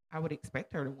yeah, I would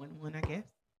expect her to win one, I guess.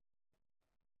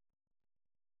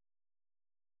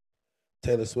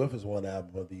 Taylor Swift has won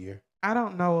Album of the Year. I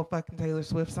don't know a fucking Taylor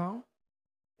Swift song.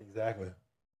 Exactly.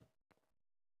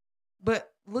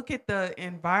 But look at the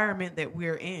environment that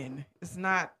we're in. It's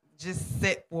not just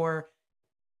set for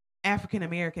African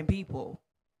American people.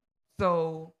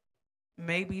 So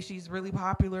maybe she's really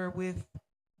popular with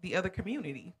the other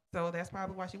community. So that's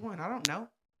probably why she won. I don't know.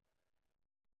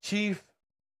 Chief,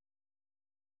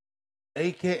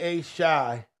 a.k.a.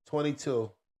 Shy,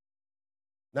 22,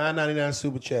 $9.99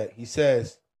 super chat. He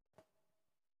says,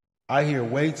 I hear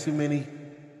way too many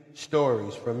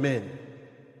stories from men.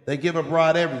 They give a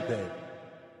broad everything,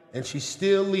 and she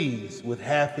still leaves with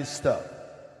half his stuff.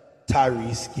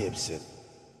 Tyrese Gibson.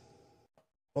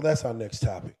 Well, that's our next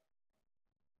topic.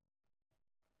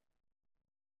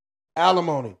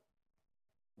 Alimony.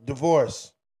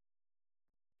 Divorce.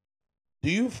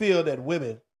 Do you feel that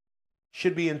women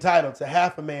should be entitled to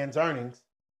half a man's earnings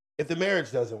if the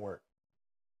marriage doesn't work?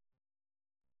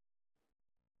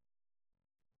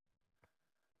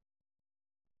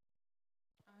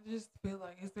 I just feel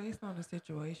like it's based on the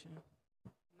situation.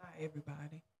 Not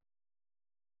everybody.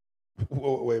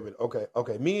 Wait a minute.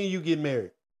 Okay. Me and you get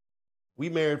married. We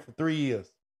married for 3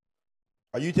 years.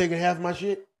 Are you taking half my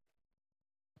shit?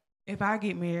 If I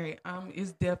get married,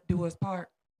 it's death do us part.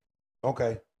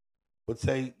 Okay. But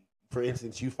say, for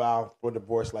instance, you filed for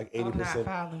divorce like 80%. I'm not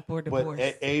filing for divorce.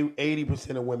 But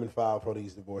 80% of women file for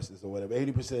these divorces or whatever.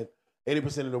 80%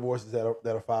 of divorces that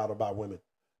are filed are by women.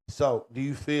 So, do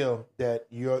you feel that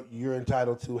you're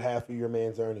entitled to half of your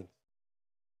man's earnings?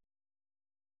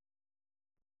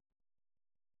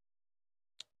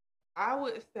 I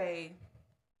would say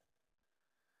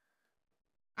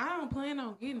I don't plan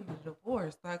on getting a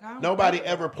divorce. Like nobody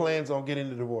ever plans on getting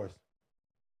a divorce.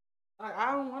 Like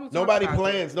I don't want to. Nobody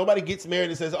plans. Nobody gets married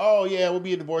and says, "Oh yeah, we'll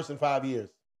be a divorce in 5 years."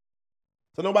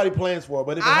 So nobody plans for it.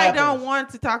 But if it happens, don't want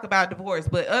to talk about divorce.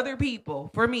 But other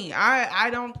people, for me, I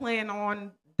don't plan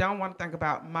on. Don't want to think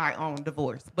about my own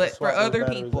divorce. But for other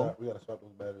people, we gotta swap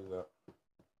those batteries out.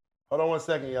 Hold on 1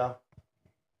 second, y'all.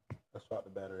 Let's swap the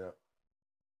battery out.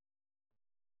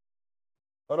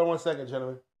 Hold on 1 second,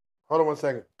 gentlemen. Hold on 1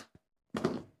 second. Put the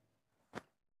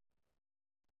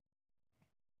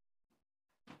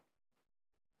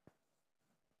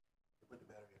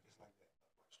battery in just like that.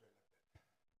 Straight like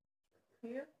that.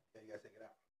 Here? Yeah, you gotta take it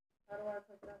out. How do I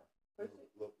take it out?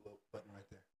 Little button right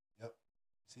there. Yep.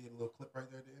 See a little clip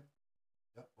right there, Dan?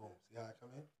 Yep. Boom. See how I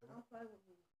come in? Don't play with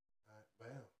me. All right,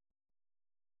 bam.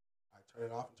 All right, turn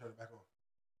it off and turn it back on.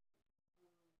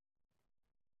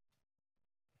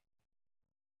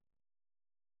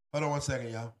 Hold on 1 second,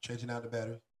 y'all. Changing out the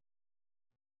battery.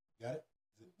 Got it?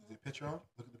 Is the picture on?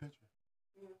 Look at the picture.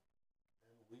 Yeah.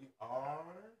 And we are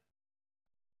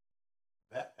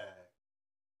back.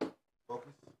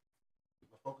 Focus.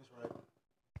 My focus right.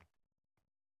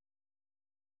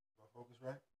 My focus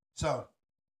right. So,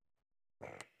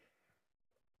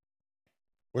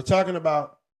 we're talking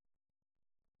about,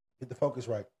 get the focus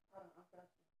right.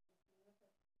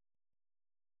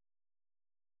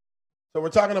 So we're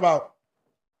talking about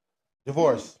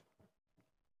divorce.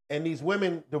 And these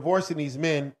women divorcing these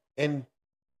men and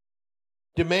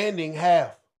demanding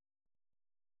half.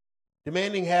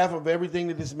 Demanding half of everything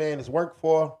that this man has worked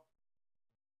for,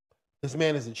 this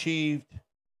man has achieved.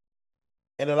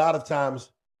 And a lot of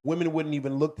times, women wouldn't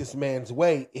even look this man's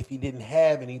way if he didn't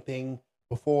have anything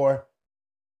before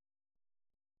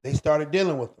they started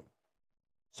dealing with him.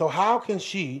 So how can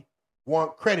she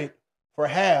want credit for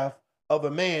half of a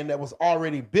man that was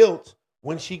already built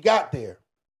when she got there?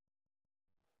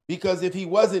 Because if he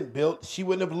wasn't built, she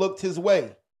wouldn't have looked his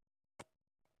way.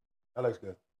 That looks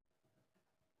good.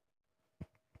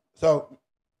 So,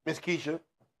 Miss Keisha,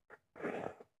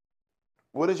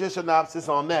 what is your synopsis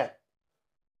on that?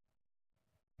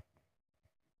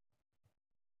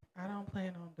 I don't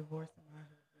plan on divorcing my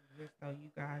husband, just so you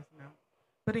guys know.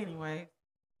 But anyway,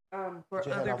 for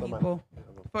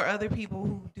other people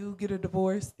who do get a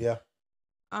divorce, yeah.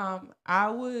 I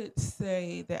would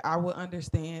say that I would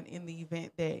understand in the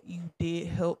event that you did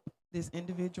help this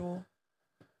individual,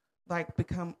 like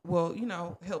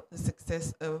help the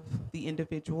success of the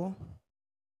individual.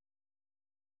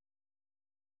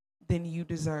 Then you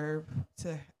deserve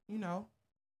to,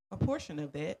 a portion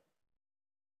of that.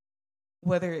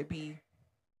 Whether it be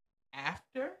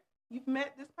after you've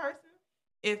met this person,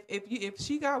 if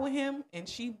she got with him and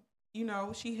she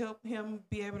helped him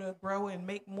be able to grow and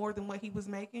make more than what he was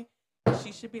making,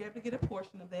 she should be able to get a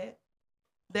portion of that.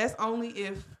 That's only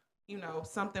if,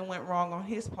 something went wrong on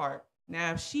his part.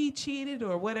 Now, if she cheated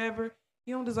or whatever,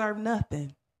 you don't deserve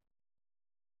nothing.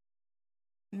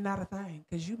 Not a thing,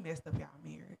 because you messed up y'all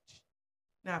marriage.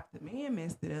 Now, if the man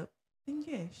messed it up, then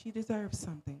yeah, she deserves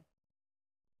something.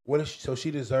 So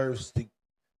she deserves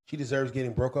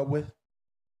getting broke up with?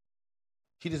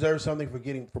 She deserves something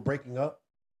for breaking up?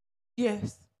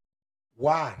 Yes.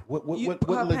 What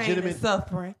legitimate pain and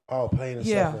suffering? Oh, pain and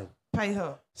suffering. Pay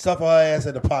her. Suffer her ass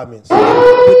at apartments. With the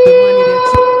money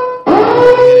that you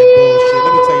bullshit.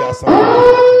 Let me tell y'all something.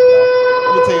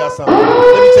 Let me tell y'all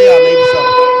ladies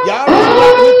something. Y'all was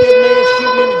not with that man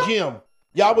shooting in the gym.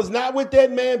 Y'all was not with that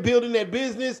man building that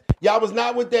business. Y'all was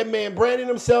not with that man branding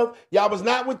himself. Y'all was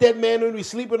not with that man who was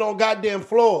sleeping on goddamn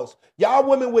floors. Y'all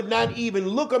women would not even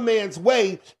look a man's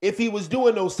way if he was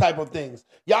doing those type of things.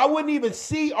 Y'all wouldn't even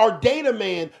see or date a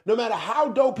man, no matter how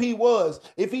dope he was,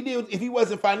 if he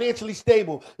wasn't financially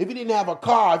stable, if he didn't have a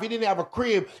car, if he didn't have a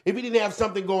crib, if he didn't have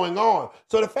something going on.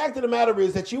 So the fact of the matter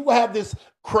is that you have this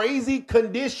crazy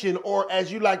condition, or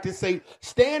as you like to say,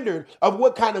 standard of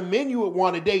what kind of men you would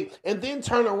want to date, and then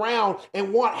then turn around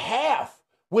and want half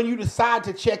when you decide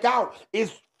to check out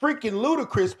is freaking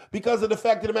ludicrous, because of the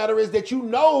fact of the matter is that you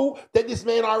know that this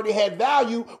man already had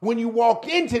value when you walked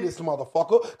into this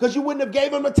motherfucker, because you wouldn't have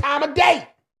gave him the time of day.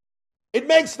 It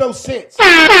makes no sense. Go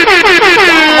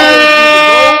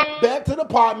back to the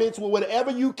apartments with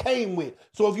whatever you came with.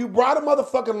 So if you brought a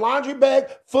motherfucking laundry bag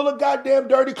full of goddamn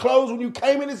dirty clothes when you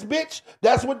came in this bitch,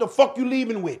 that's what the fuck you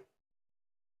leaving with.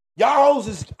 Y'all hoes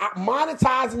is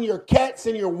monetizing your cats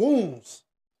and your wounds.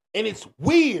 And it's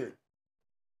weird.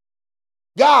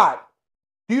 God,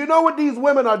 do you know what these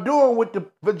women are doing with the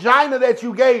vagina that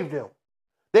you gave them?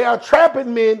 They are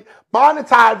trapping men,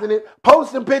 monetizing it,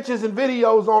 posting pictures and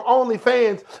videos on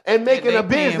OnlyFans, and making a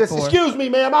business. Excuse me,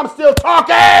 ma'am, I'm still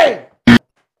talking.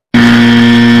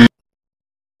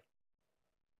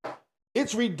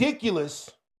 It's ridiculous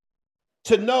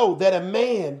to know that a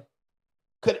man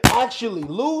could actually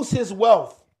lose his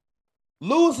wealth,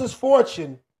 lose his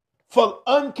fortune for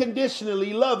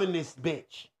unconditionally loving this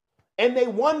bitch. And they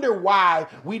wonder why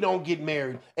we don't get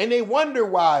married. And they wonder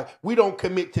why we don't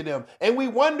commit to them. And we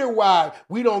wonder why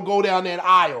we don't go down that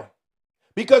aisle.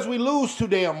 Because we lose too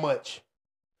damn much.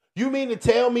 You mean to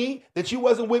tell me that you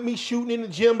wasn't with me shooting in the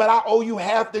gym, but I owe you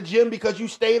half the gym because you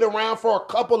stayed around for a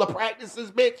couple of practices,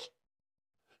 bitch?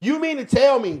 You mean to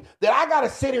tell me that I got to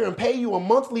sit here and pay you a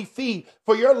monthly fee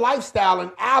for your lifestyle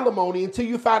and alimony until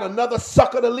you find another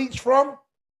sucker to leech from?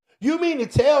 You mean to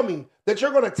tell me that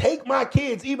you're going to take my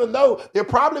kids, even though they're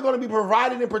probably going to be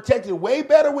provided and protected way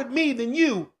better with me than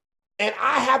you, and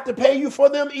I have to pay you for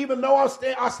them even though I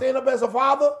stand up as a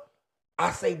father?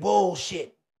 I say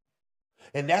bullshit.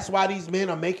 And that's why these men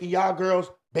are making y'all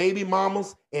girls baby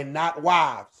mamas and not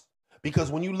wives.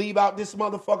 Because when you leave out this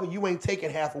motherfucker, you ain't taking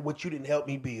half of what you didn't help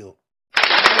me build.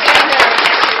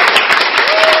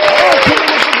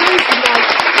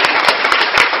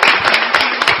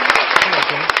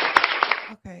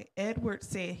 Okay, Edward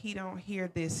said he don't hear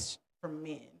this from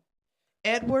men.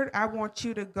 Edward, I want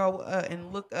you to go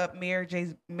and look up Mary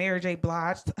J.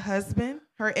 Blige's husband,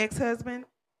 her ex-husband.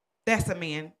 That's a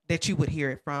man that you would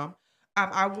hear it from.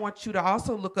 I want you to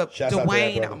also look up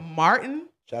Dwayne Martin.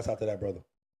 Shouts out to that brother.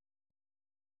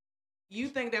 You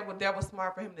think that was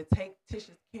smart for him to take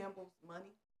Tisha Campbell's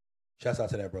money? Shouts out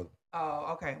to that brother.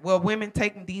 Oh, okay. Well, women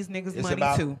taking these niggas' money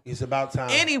too. It's about time.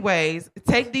 Anyways,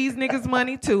 take these niggas'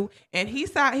 money too. And he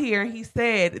sat here and he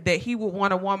said that he would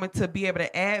want a woman to be able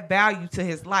to add value to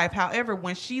his life. However,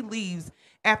 when she leaves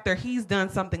after he's done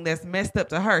something that's messed up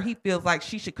to her, he feels like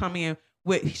she should come in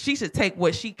she should take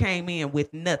what she came in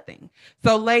with nothing.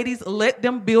 So ladies, let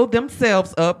them build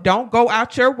themselves up. Don't go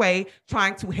out your way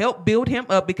trying to help build him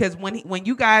up, because when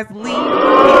you guys leave, he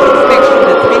expects you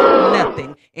to take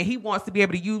nothing. And he wants to be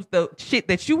able to use the shit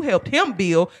that you helped him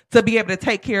build to be able to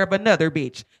take care of another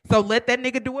bitch. So let that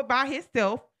nigga do it by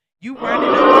himself. You running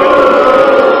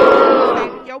up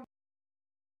saving your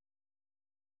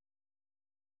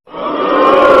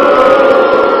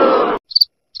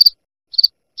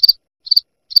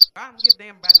I don't give a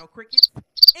damn about no crickets.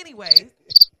 Anyways,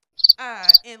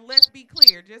 and let's be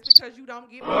clear, just because you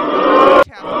don't get married,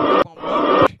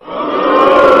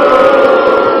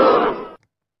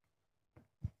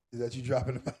 is that you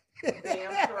dropping the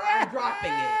Damn sure I'm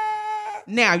dropping it.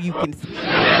 Now you can see. Yeah.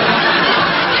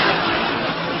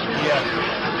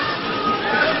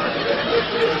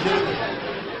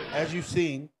 As you've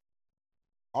seen,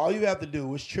 all you have to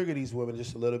do is trigger these women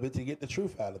just a little bit to get the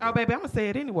truth out of them. Oh, baby, I'm going to say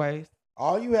it anyways.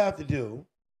 All you have to do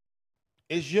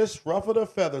is just ruffle their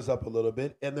feathers up a little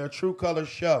bit and their true colors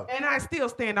show. And I still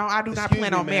stand on, I do not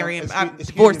plan on marrying,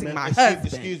 divorcing my husband.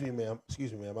 Excuse me, ma'am.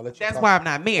 I'll let you That's talk. why I'm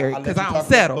not married, because I don't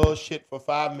settle. settle. Bullshit for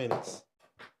 5 minutes.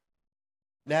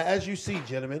 Now, as you see,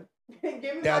 gentlemen,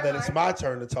 now that it's my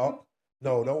turn to talk,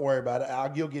 no, don't worry about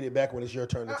it. You'll get it back when it's your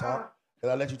turn to talk.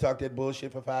 Because I'll let you talk that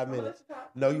bullshit for 5 minutes.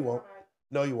 No, you won't.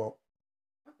 No, you won't.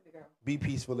 Be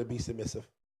peaceful and be submissive.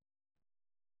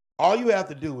 All you have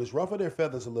to do is ruffle their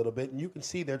feathers a little bit, and you can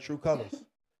see their true colors.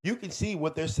 You can see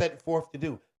what they're setting forth to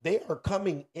do. They are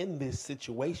coming in this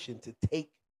situation to take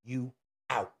you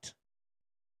out.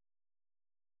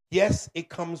 Yes, it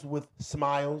comes with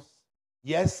smiles.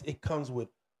 Yes, it comes with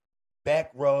back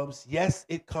rubs. Yes,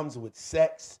 it comes with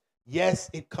sex.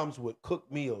 Yes, it comes with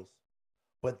cooked meals.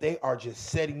 But they are just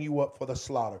setting you up for the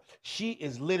slaughter. She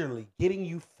is literally getting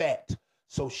you fat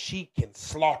so she can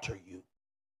slaughter you.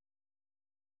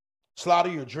 Slaughter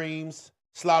your dreams,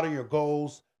 slaughter your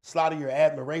goals, slaughter your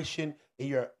admiration, and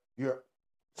your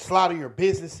slaughter your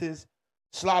businesses,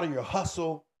 slaughter your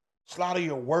hustle, slaughter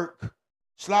your work,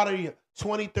 slaughter your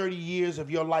 20, 30 years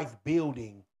of your life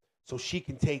building so she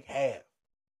can take half.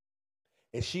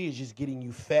 And she is just getting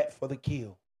you fat for the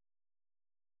kill.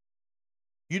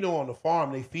 You know, on the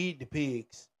farm, they feed the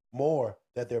pigs more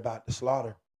that they're about to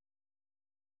slaughter.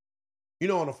 You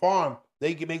know, on the farm,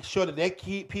 they can make sure that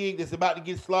pig that's about to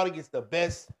get slaughtered gets the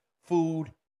best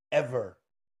food ever.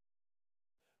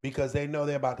 Because they know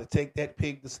they're about to take that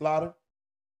pig to slaughter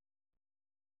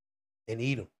and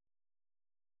eat them.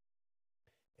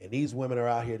 And these women are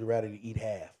out here ready to eat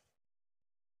half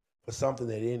for something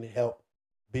they didn't help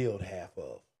build half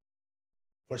of.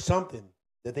 For something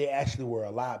that they actually were a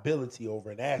liability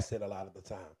over an asset a lot of the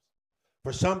times.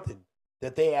 For something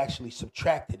that they actually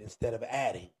subtracted instead of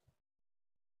adding.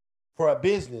 For a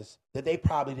business that they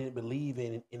probably didn't believe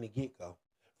in the get-go.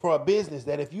 For a business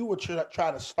that if you were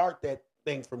try to start that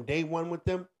thing from day one with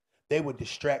them, they would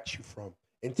distract you from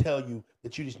and tell you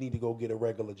that you just need to go get a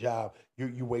regular job.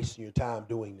 You're wasting your time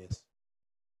doing this.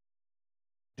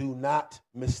 Do not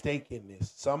mistake in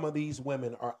this. Some of these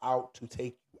women are out to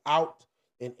take you out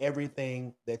in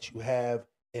everything that you have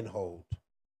and hold.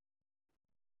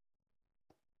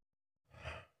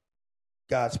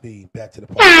 Godspeed. Back to the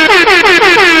party.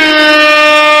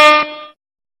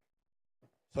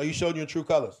 So you showed your true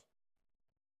colors.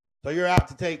 So you're out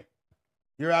to take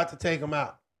them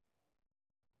out.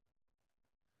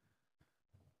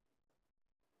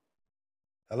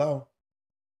 Hello?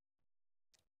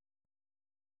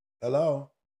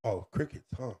 Hello? Oh, crickets,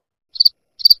 huh?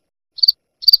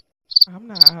 I'm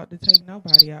not out to take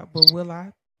nobody out, but will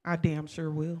I? I damn sure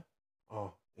will.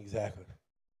 Oh, exactly.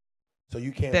 So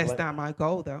you can't. That's not my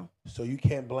goal, though. So you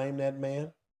can't blame that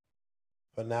man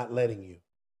for not letting you,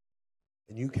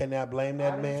 and you cannot blame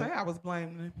that man. I didn't say I was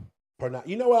blaming him for not.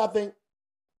 You know what I think?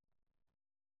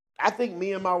 I think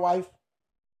me and my wife,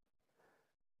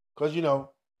 because she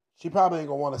probably ain't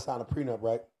gonna want to sign a prenup,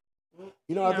 right?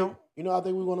 I think what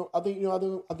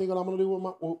I'm gonna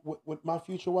do with my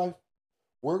future wife.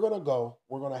 We're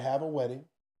gonna have a wedding.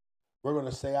 We're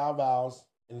gonna say our vows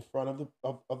in front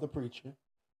of the preacher.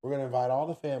 We're gonna invite all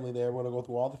the family there. We're gonna go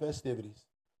through all the festivities.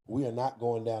 We are not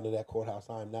going down to that courthouse.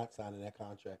 I am not signing that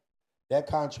contract. That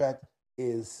contract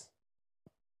it's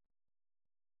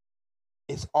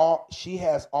all, she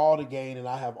has all to gain and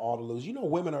I have all to lose.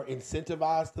 Women are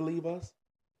incentivized to leave us.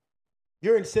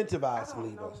 You're incentivized to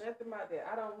leave us. I don't know nothing about that.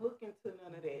 I don't look into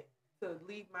none of that to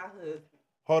leave my husband.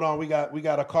 Hold on, we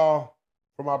got a call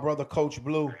from our brother Coach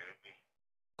Blue.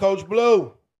 Coach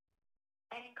Blue.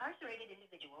 An incarcerated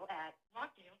individual at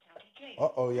Rockdale County Jail.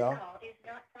 Y'all. This call is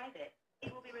not private.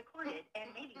 It will be recorded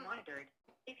and may be monitored.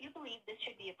 If you believe this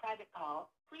should be a private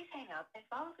call, please hang up and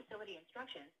follow facility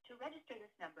instructions to register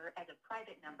this number as a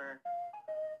private number.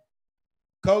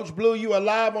 Coach Blue, you are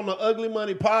live on the Ugly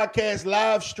Money Podcast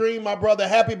live stream. My brother,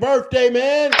 happy birthday,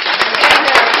 man. Hey,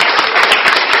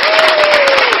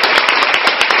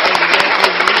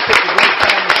 man, you picked a great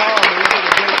time to call, man. You picked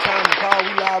a great time to call.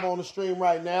 We live on the stream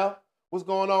right now. What's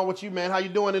going on with you, man? How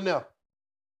you doing in there?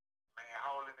 Man,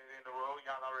 holding it in the road.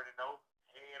 Y'all already know.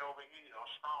 Head over heels.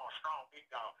 Strong, big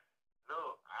dog.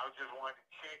 Look, I just wanted to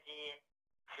check in,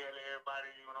 tell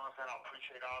everybody, you know what I'm saying? I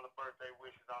appreciate all the birthday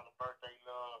wishes, all the birthday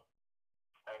love.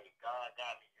 Hey, God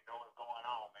got me. You know what's going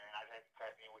on, man. I just had to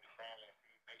tap in with the family and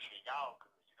see, make sure y'all good.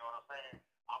 You know what I'm saying?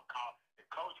 The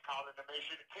coach calling to make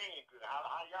sure the team good. How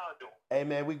y'all doing? Hey,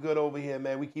 man, we good over here,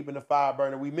 man. We keeping the fire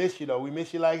burning. We miss you, though. We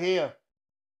miss you like hell.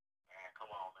 Man, come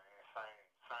on, man. Same.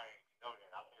 You know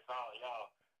that. I miss all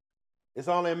y'all. It's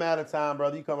only a matter of time,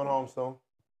 brother. You coming home soon.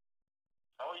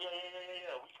 Oh,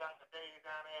 yeah. We got the days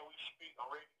down there. We speak. I'm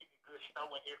ready to get the good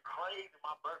snow. And it's crazy.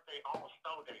 My birthday on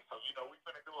snow day. So, we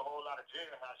finna do a whole lot of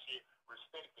jailhouse shit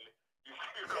respectfully. You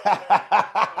see what I'm saying?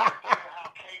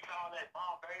 Jailhouse cakes, all that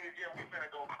Bombay. Yeah, we finna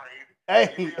go crazy.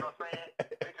 Hey. You see what I'm saying?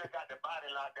 They just got the body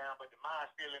locked down, but the mind's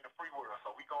still in the free world.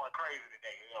 So we going crazy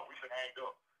today. We finna hang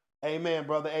up. Amen,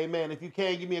 brother. Amen. If you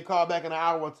can, give me a call back in an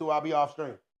hour or two. I'll be off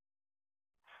stream.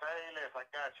 Say less. I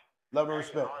got you. Love and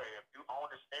respect. If you own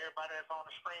this, everybody that's on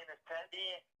the screen that's tapped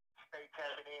in, stay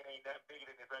tapping in. Ain't nothing bigger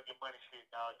than this ugly money shit,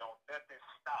 dog. Don't nothing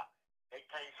stop. They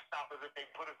can't stop us if they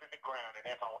put us in the ground, and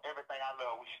that's on everything I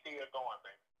love. We still going,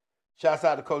 baby. Shouts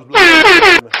out to Coach Blue.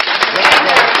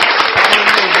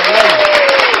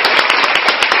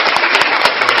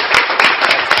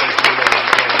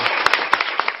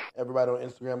 Everybody on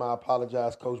Instagram, I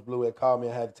apologize. Coach Blue had called me.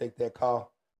 I had to take that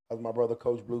call. That was my brother,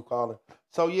 Coach Blue, calling.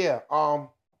 So yeah,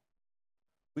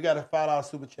 we got a $5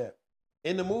 super chat.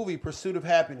 In the movie Pursuit of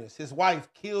Happiness, his wife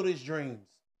killed his dreams,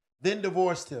 then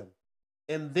divorced him,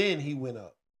 and then he went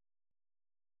up.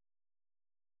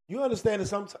 You understand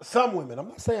that some women, I'm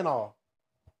not saying all,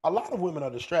 a lot of women are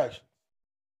distractions.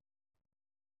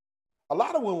 A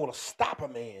lot of women want to stop a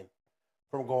man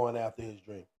from going after his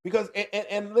dream. Because,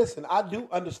 and listen, I do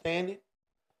understand it.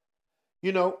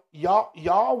 You know,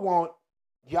 y'all want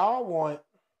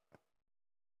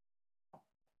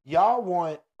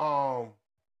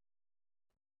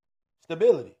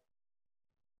stability.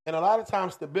 And a lot of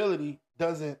times stability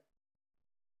doesn't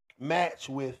match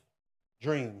with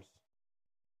dreams.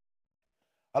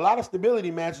 A lot of stability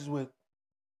matches with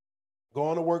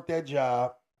going to work that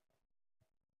job,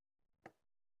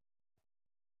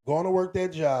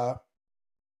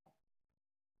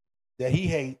 that he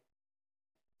hates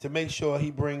to make sure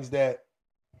he brings that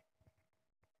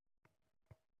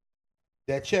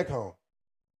check home.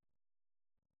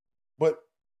 But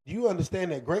you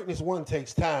understand that greatness, one,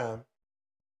 takes time.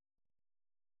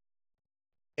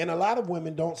 And a lot of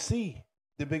women don't see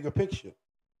the bigger picture.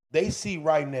 They see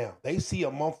right now. They see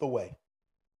a month away.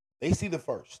 They see the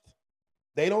first.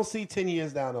 They don't see 10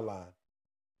 years down the line.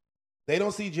 They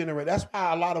don't see generation. That's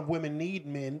why a lot of women need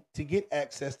men to get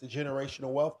access to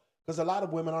generational wealth, because a lot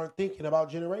of women aren't thinking about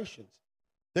generations.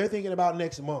 They're thinking about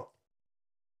next month.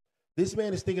 This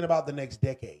man is thinking about the next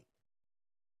decade.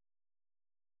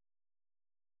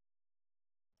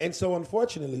 And so,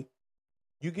 unfortunately,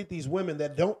 you get these women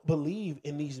that don't believe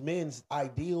in these men's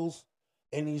ideals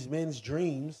and these men's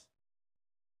dreams,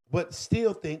 but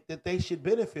still think that they should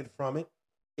benefit from it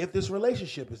if this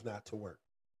relationship is not to work.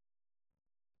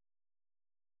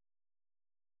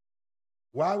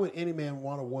 Why would any man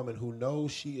want a woman who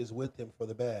knows she is with him for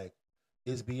the bag?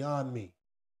 Is beyond me.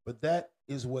 But that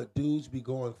is what dudes be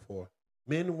going for.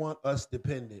 Men want us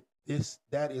dependent.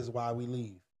 That is why we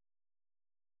leave.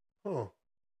 Huh.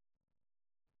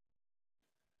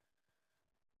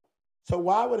 So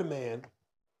why would a man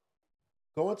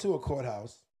go into a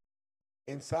courthouse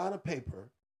and sign a paper,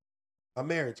 a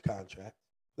marriage contract?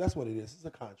 That's what it is. It's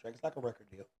a contract. It's like a record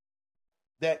deal.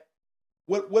 That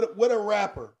what a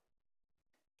rapper,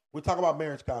 we talk about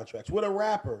marriage contracts. Would a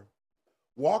rapper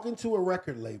walk into a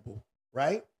record label,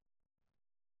 right?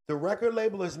 The record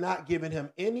label is not giving him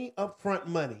any upfront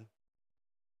money,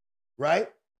 right?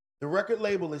 The record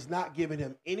label is not giving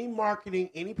him any marketing,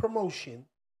 any promotion,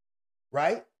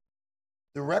 right?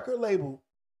 The record label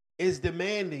is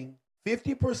demanding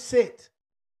 50%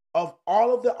 of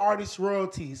all of the artist's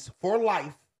royalties for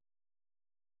life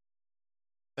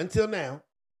until now.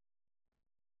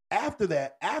 After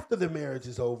that, after the marriage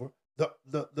is over,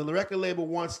 the record label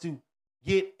wants to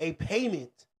get a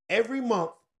payment every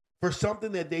month for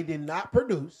something that they did not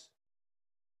produce.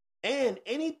 And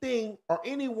anything or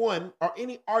anyone or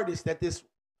any artist that this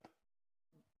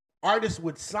artist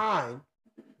would sign,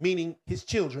 meaning his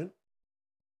children,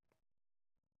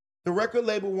 the record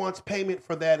label wants payment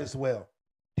for that as well.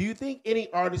 Do you think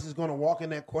any artist is going to walk in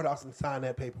that courthouse and sign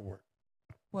that paperwork?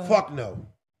 Well, fuck no.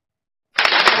 And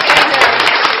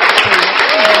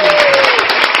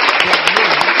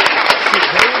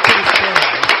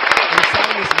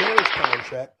sign this marriage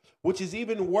contract, which is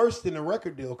even worse than a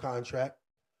record deal contract,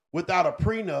 without a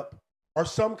prenup or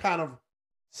some kind of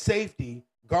safety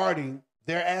guarding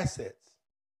their assets.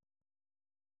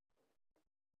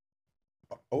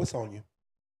 Oh, it's on you.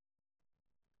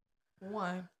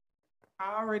 One,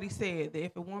 I already said that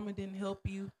if a woman didn't help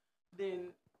you, then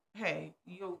hey,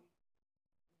 you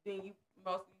shouldn't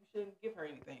give her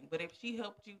anything. But if she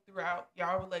helped you throughout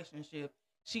y'all relationship,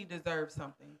 she deserves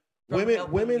something. Women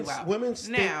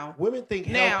think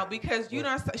now because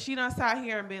she done sat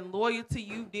here and been loyal to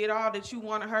you, did all that you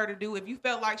wanted her to do. If you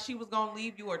felt like she was gonna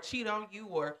leave you or cheat on you,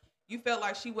 or you felt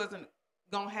like she wasn't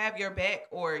gonna have your back,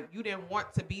 or you didn't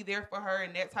want to be there for her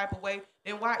in that type of way,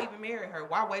 then why even marry her?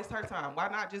 Why waste her time? Why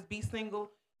not just be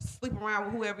single, sleep around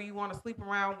with whoever you want to sleep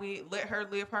around with, let her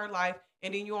live her life,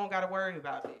 and then you don't got to worry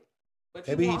about it. But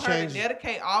you want her to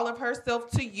dedicate all of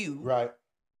herself to you, right?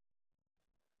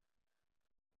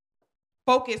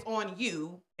 Focus on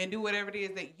you and do whatever it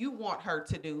is that you want her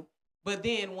to do. But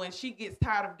then when she gets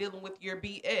tired of dealing with your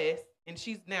BS and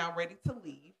she's now ready to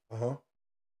leave,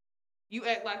 you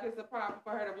act like it's a problem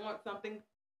for her to want something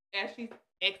as she's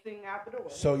exiting out the door.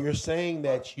 So you're saying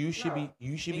that you should be.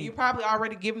 You're probably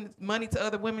already giving money to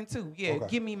other women too. Yeah, okay.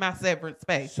 Give me my severance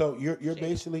pay. So you're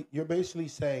basically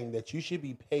saying that you should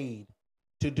be paid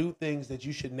to do things that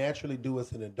you should naturally do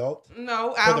as an adult.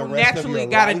 No, I don't naturally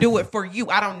got to do it for you.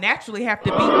 I don't naturally have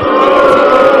to be.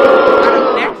 I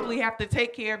don't naturally have to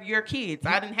take care of your kids.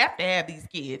 I didn't have to have these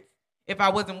kids. If I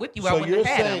wasn't with you, I wouldn't have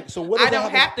had them. So I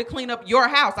don't have to clean up your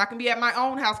house. I can be at my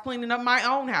own house cleaning up my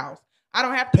own house. I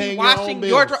don't have to be washing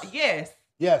your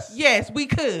Yes. Yes, we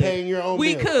could. Paying your own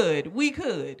bills. We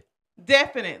could.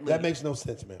 Definitely. That makes no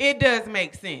sense, man. It does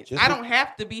make sense. I don't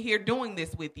have to be here doing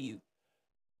this with you.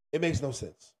 It makes no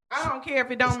sense. I don't care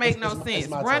if it don't make no sense.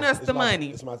 Run us the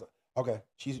money. Okay,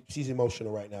 she's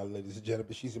emotional right now, ladies and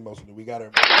gentlemen. She's emotional. We got her.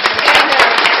 So let's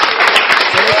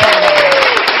talk about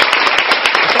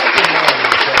the fact of the matter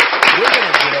is that you're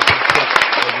gonna get up and cook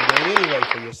every day anyway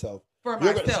for yourself. For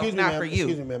myself, excuse me, not ma'am. for you.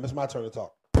 Excuse me, ma'am. It's my turn to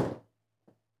talk.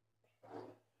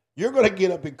 You're gonna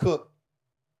get up and cook.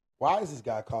 Why is this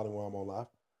guy calling while I'm on live?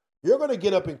 You're gonna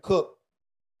get up and cook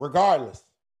regardless.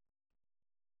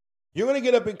 You're gonna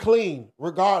get up and clean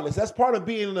regardless. That's part of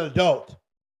being an adult.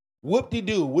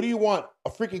 Whoop-de-doo. What do you want?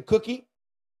 A freaking cookie?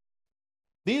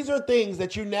 These are things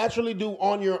that you naturally do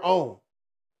on your own.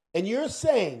 And you're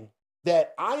saying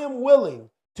that I am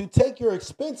willing to take your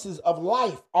expenses of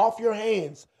life off your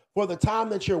hands for the time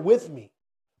that you're with me,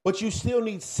 but you still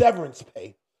need severance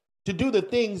pay to do the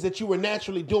things that you were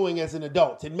naturally doing as an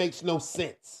adult. It makes no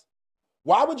sense.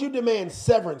 Why would you demand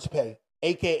severance pay,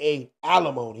 aka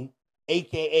alimony,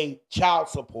 aka child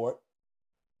support,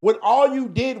 when all you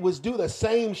did was do the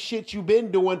same shit you've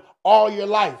been doing all your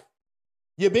life?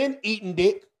 You've been eating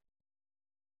dick.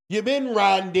 You've been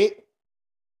riding dick.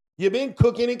 You've been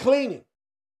cooking and cleaning.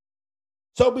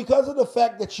 So because of the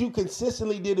fact that you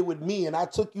consistently did it with me and I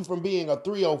took you from being a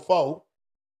 304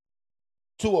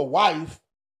 to a wife,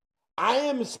 I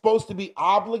am supposed to be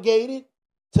obligated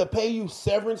to pay you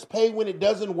severance pay when it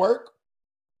doesn't work?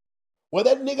 Well,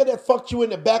 that nigga that fucked you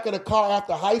in the back of the car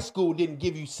after high school didn't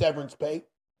give you severance pay.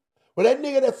 Well, that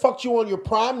nigga that fucked you on your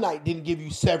prom night didn't give you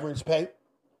severance pay.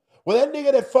 Well, that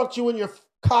nigga that fucked you in your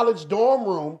college dorm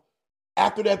room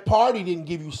after that party didn't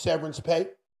give you severance pay.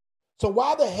 So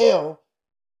why the hell,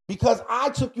 because I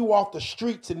took you off the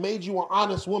streets and made you an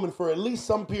honest woman for at least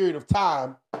some period of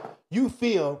time, you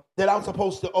feel that I'm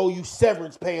supposed to owe you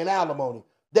severance pay and alimony?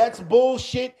 That's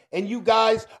bullshit, and you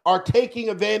guys are taking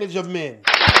advantage of men.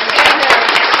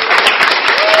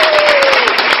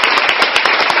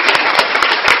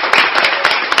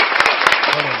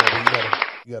 Hold on, baby.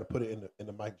 You gotta put it in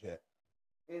the mic jack.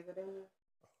 Is it in there?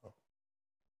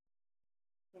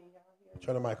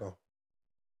 Turn the mic on.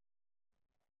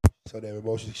 So damn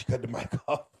emotional, she cut the mic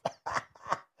off.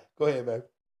 Go ahead, baby.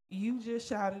 You just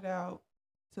shouted out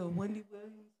to Wendy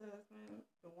Williams' husband,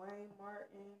 Dwayne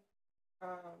Martin,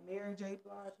 Mary J.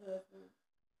 Blige's husband,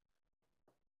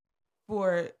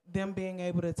 for them being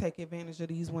able to take advantage of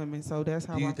these women. So that's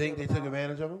how. Do you think they took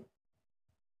advantage of them?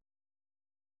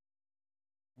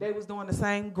 They was doing the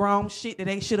same grown shit that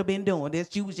they should have been doing.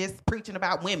 That you was just preaching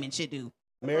about women should do.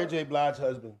 Mary J. Blige's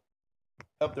husband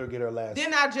helped her get her last.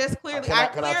 Didn't I just clearly? I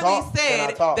clearly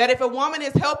said that if a woman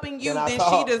is helping you, then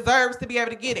she deserves to be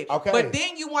able to get it. Okay. But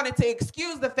then you wanted to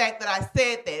excuse the fact that I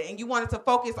said that, and you wanted to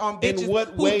focus on bitches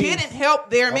who ways? didn't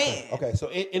help their man. Okay, so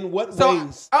in what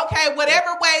ways? Okay,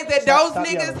 whatever ways that those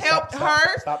niggas helped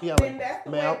her. Stop yelling,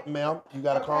 ma'am. You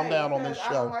gotta calm down on this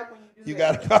show. You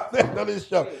gotta calm down on this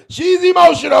show. She's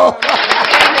emotional.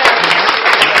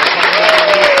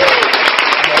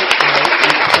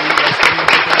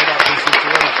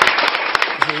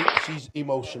 She's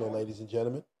emotional, ladies and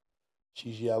gentlemen.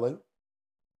 She's yelling.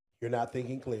 You're not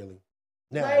thinking clearly.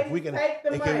 Now, Ladies, if we can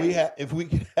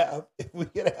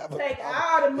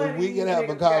have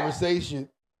a conversation,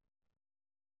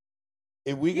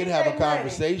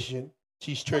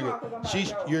 she's triggered.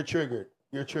 You're triggered.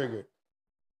 You're triggered.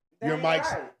 Your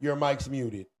mic's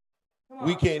muted.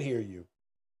 We can't hear you.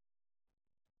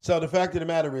 So the fact of the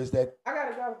matter is that I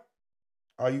gotta go.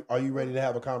 Are you ready to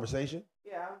have a conversation?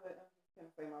 Yeah, I'm gonna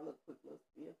say my little quick little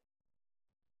spiel.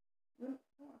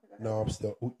 No, I'm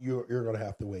still. You're gonna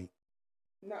have to wait.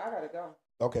 No, I gotta go.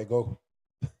 Okay, go.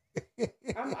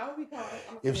 I'll be calm.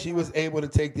 If she was able to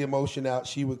take the emotion out,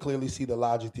 she would clearly see the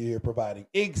logic that you're providing.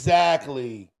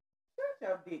 Exactly. Shut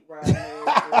your dick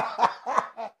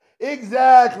right.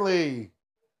 Exactly.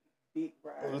 Dick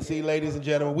right. Let's see, ladies and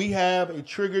gentlemen, we have a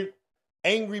triggered,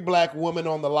 angry black woman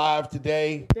on the live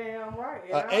today. Damn right.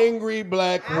 An angry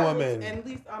black woman. At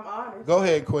least I'm honest. Go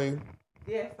ahead, Queen.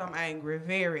 Yes, I'm angry.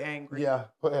 Very angry. Yeah,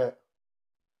 go ahead.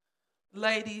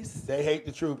 Ladies. They hate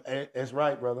the truth. That's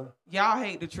right, brother. Y'all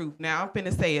hate the truth. Now, I'm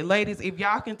finna say it. Ladies, if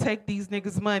y'all can take these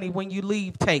niggas' money when you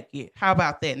leave, take it. How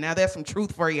about that? Now, that's some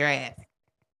truth for your ass.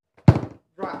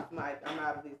 Drop mic. I'm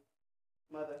out of this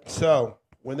mother. So,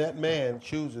 when that man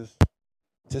chooses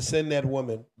to send that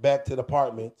woman back to the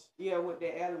apartments. Yeah, with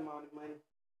the alimony money.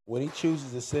 When he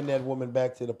chooses to send that woman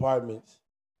back to the apartments,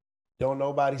 don't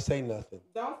nobody say nothing.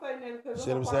 Don't say nothing because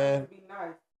see what I'm saying? Be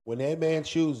nice. When that man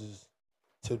chooses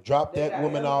to drop that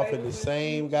woman off in the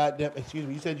same goddamn. Excuse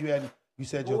me. You said your thing.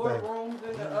 Rooms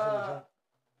in the,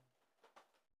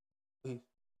 Please.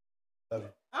 Love you.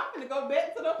 I'm gonna go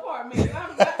back to the apartment.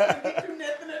 I'm not gonna get you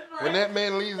nothing to drink. When that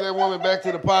man leaves that woman back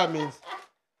to the apartments,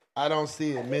 I don't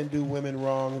see it. Men do women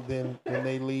wrong. Then when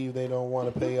they leave, they don't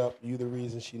want to pay up. You the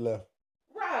reason she left.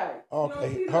 Right.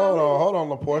 Okay. Hold on,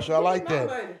 LaPortia. I like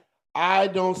that. I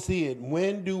don't see it.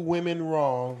 When do women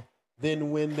wrong? Then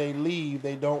when they leave,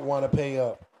 they don't want to pay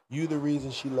up. You the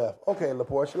reason she left. Okay,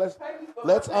 LaPortia.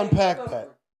 Let's unpack that.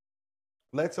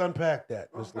 Let's unpack that,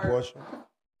 Miss LaPortia.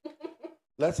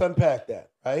 Let's unpack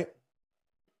that, right?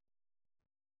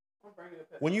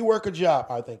 When you work a job,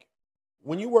 I think.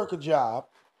 When you work a job,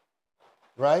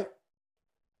 right?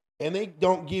 And they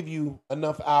don't give you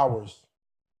enough hours.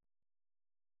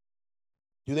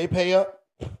 Do they pay up?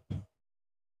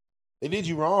 They did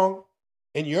you wrong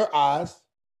in your eyes.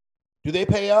 Do they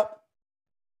pay up?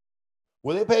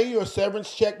 Will they pay you a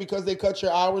severance check because they cut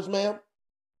your hours, ma'am?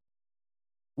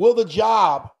 Will the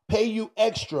job pay you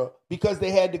extra because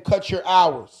they had to cut your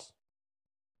hours?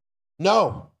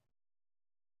 No.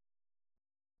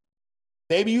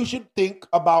 Maybe you should think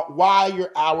about why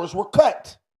your hours were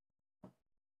cut.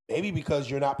 Maybe because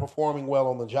you're not performing well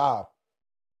on the job.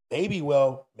 Maybe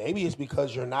it's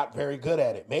because you're not very good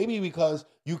at it. Maybe because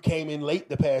you came in late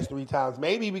the past 3 times.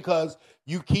 Maybe because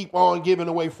you keep on giving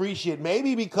away free shit.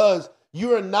 Maybe because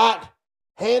you're not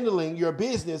handling your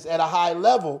business at a high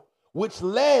level, which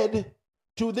led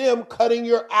to them cutting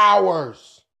your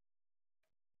hours.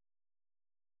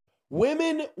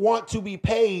 Women want to be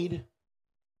paid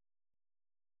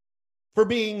for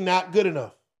being not good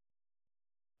enough.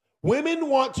 Women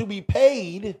want to be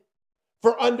paid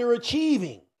for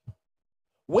underachieving.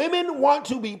 Women want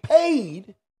to be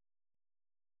paid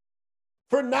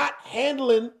for not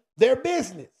handling their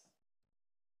business.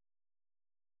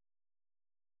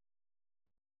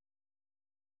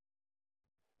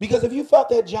 Because if you felt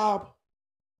that job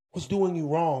was doing you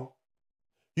wrong,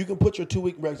 you can put your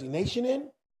 2-week resignation in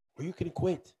or you can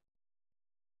quit.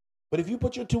 But if you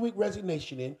put your 2-week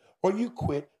resignation in or you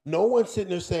quit, no one's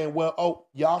sitting there saying, well, oh,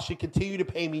 y'all should continue to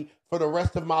pay me for the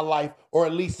rest of my life or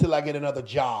at least till I get another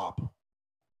job.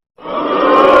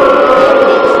 That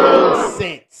makes no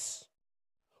sense.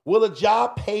 Will a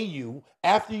job pay you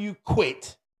after you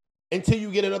quit until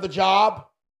you get another job?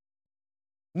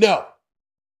 No.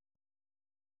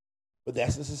 But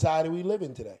that's the society we live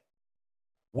in today.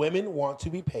 Women want to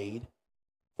be paid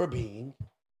for being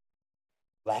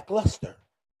lackluster.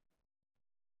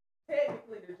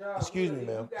 Excuse me,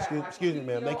 ma'am. Excuse me,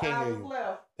 ma'am. They can't hear you.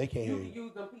 They can't hear you.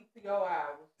 Use them PTO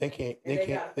hours. They can't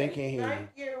hear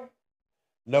you.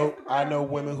 No, I know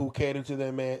women who cater to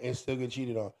their man and still get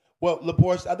cheated on. Well,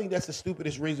 LaPortia, I think that's the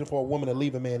stupidest reason for a woman to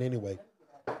leave a man anyway.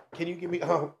 Can you give me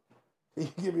a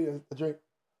drink?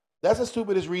 That's the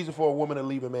stupidest reason for a woman to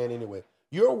leave a man anyway.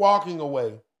 You're walking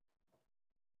away.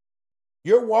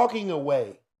 You're walking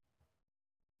away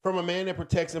from a man that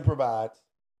protects and provides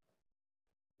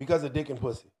because of dick and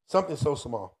pussy. Something so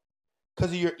small.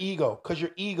 Because of your ego. Because your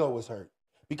ego is hurt.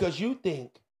 Because you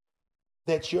think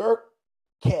that your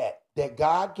cat that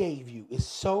God gave you is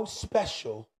so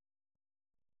special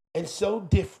and so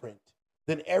different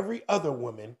than every other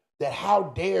woman that how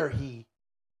dare he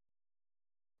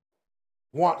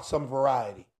want some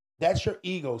variety. That's your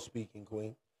ego speaking,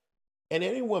 queen. And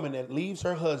any woman that leaves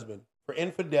her husband for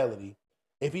infidelity,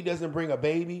 if he doesn't bring a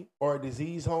baby or a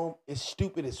disease home, is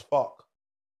stupid as fuck.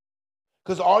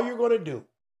 Because all you're going to do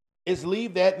is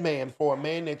leave that man for a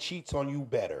man that cheats on you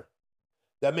better.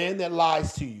 The man that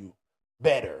lies to you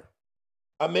better.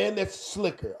 A man that's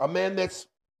slicker. A man that's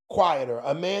quieter.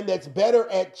 A man that's better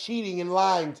at cheating and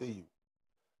lying to you.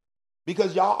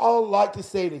 Because y'all all like to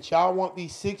say that y'all want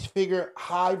these 6-figure,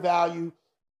 high-value,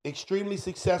 extremely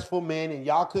successful men, and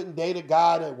y'all couldn't date a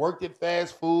guy that worked at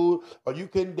fast food, or you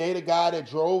couldn't date a guy that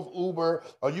drove Uber,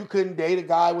 or you couldn't date a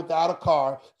guy without a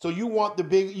car. So you want the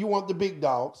big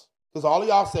dogs. Because all of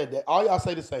y'all said that. All y'all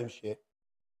say the same shit.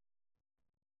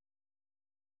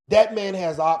 That man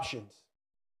has options.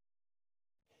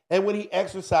 And when he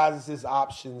exercises his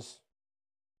options,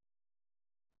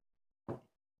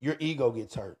 your ego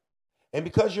gets hurt. And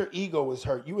because your ego is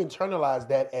hurt, you internalize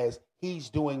that as he's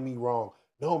doing me wrong.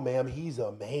 No, ma'am, he's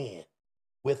a man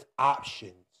with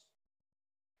options.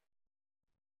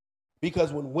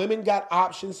 Because when women got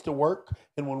options to work,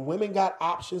 and when women got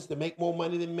options to make more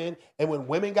money than men, and when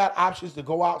women got options to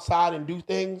go outside and do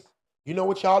things, you know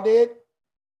what y'all did?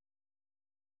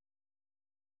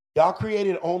 Y'all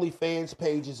created OnlyFans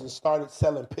pages and started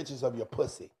selling pictures of your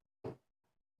pussy.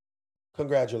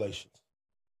 Congratulations.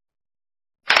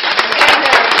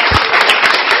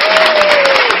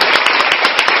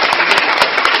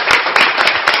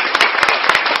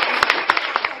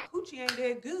 Coochie ain't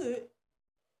that good,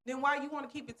 then why you want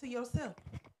to keep it to yourself?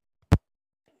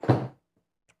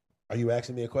 Are you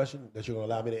asking me a question that you're going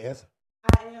to allow me to answer?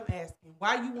 I am asking.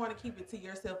 Why you want to keep it to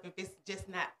yourself if it's just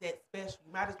not that special?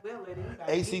 You might as well let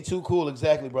anybody. AC too cool,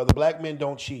 exactly, brother. Black men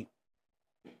don't cheat.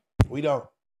 We don't.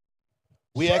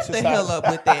 We Shut exercise. the hell up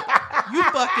with that. You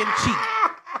fucking cheat.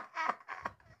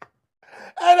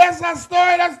 Hey, that's our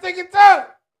story. That's sticking to.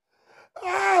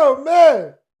 Oh,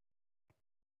 man.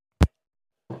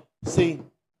 See,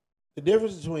 the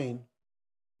difference between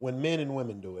when men and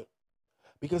women do it.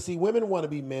 Because, see, women want to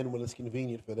be men when it's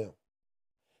convenient for them.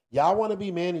 Y'all want to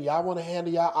be men and y'all want to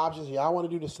handle y'all options. Y'all want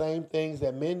to do the same things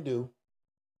that men do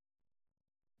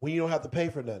when you don't have to pay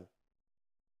for nothing.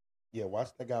 Yeah, watch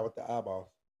that guy with the eyeballs.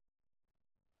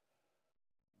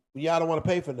 Y'all don't want to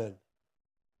pay for nothing.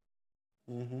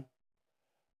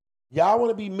 Y'all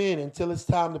want to be men until it's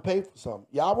time to pay for something.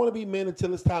 Y'all want to be men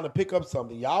until it's time to pick up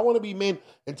something. Y'all want to be men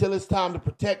until it's time to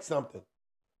protect something.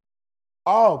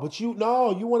 Oh, but you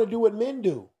want to do what men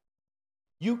do.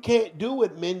 You can't do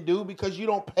what men do because you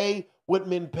don't pay what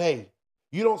men pay.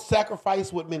 You don't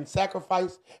sacrifice what men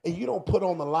sacrifice, and you don't put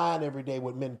on the line every day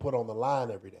what men put on the line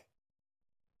every day.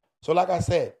 So like I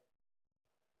said,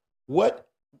 what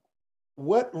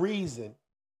reason,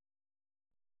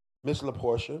 Miss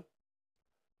LaPortia,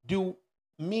 do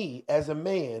me as a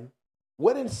man,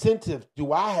 what incentive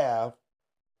do I have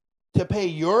to pay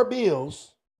your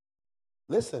bills?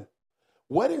 Listen,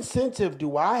 what incentive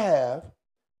do I have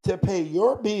to pay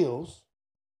your bills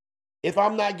if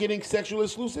I'm not getting sexual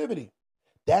exclusivity?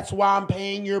 That's why I'm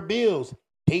paying your bills.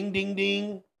 Ding, ding,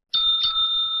 ding.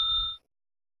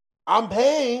 I'm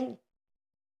paying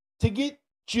to get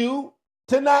you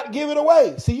to not give it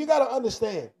away. See, you got to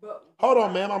understand. Hold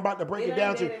on, ma'am. I'm about to break it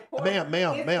down to you.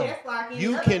 Ma'am.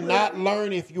 You cannot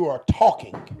learn if you are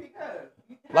talking.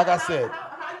 Like I said.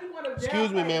 How you want to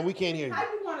excuse me, man. We can't hear you. How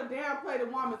you want to downplay the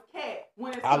woman's cat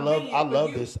when it's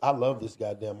I love this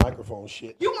goddamn microphone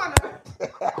shit. You want to.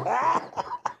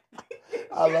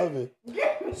 I love it.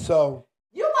 So.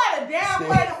 You want to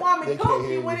downplay the woman's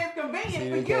coochie when it's convenient for you.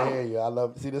 They can't hear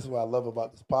you. This is what I love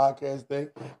about this podcast thing,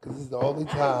 because this is the only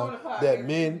time that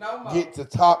men get to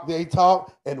talk. They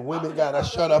talk, and women gotta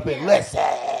shut up and listen. So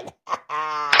let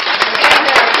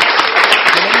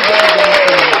me break it down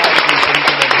for you logically so you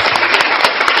can understand.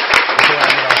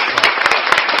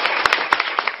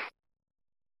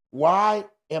 Why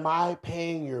am I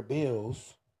paying your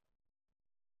bills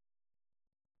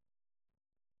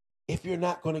if you're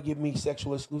not going to give me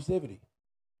sexual exclusivity?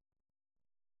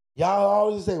 Y'all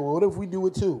always say, well, what if we do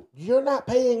it too? You're not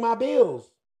paying my bills.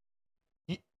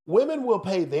 Women will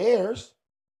pay theirs.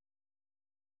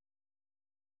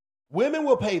 Women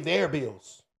will pay their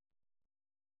bills.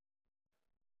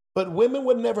 But women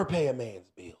would never pay a man's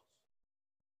bills.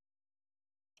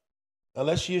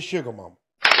 Unless she a sugar mama.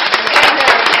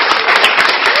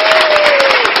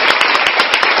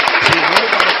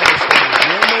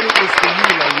 Is for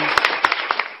you, ladies.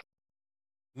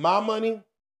 My money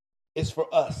is for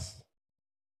us.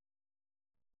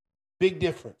 Big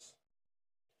difference.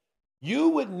 You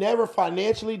would never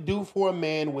financially do for a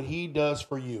man what he does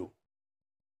for you.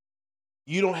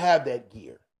 You don't have that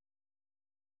gear.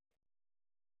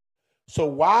 So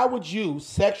why would you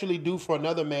sexually do for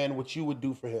another man what you would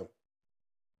do for him?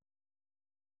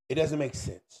 It doesn't make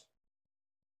sense.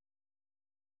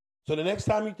 So the next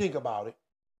time you think about it,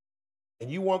 and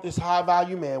you want this high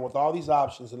value man with all these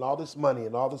options and all this money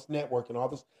and all this network and all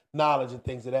this knowledge and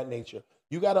things of that nature,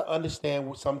 you got to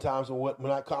understand I'm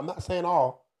not saying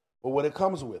all, but what it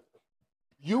comes with.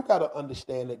 You got to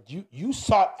understand that you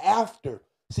sought after.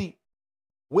 See,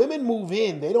 women move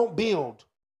in, they don't build.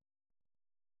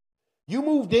 You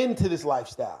moved into this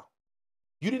lifestyle.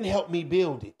 You didn't help me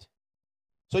build it.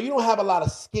 So you don't have a lot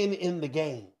of skin in the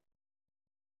game.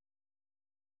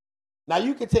 Now,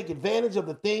 you can take advantage of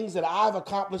the things that I've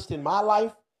accomplished in my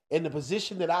life and the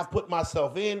position that I've put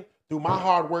myself in through my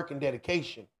hard work and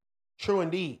dedication. True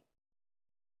indeed.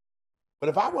 But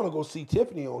if I want to go see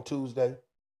Tiffany on Tuesday,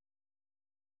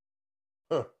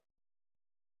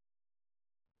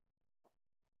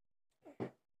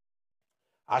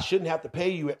 I shouldn't have to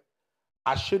pay you.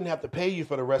 I shouldn't have to pay you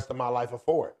for the rest of my life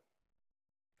for it.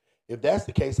 If that's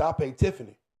the case, I'll pay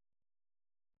Tiffany.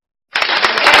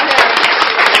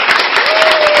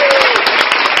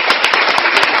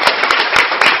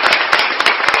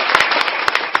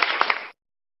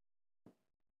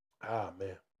 Ah,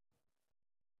 man.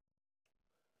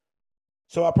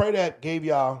 So I pray that gave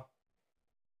y'all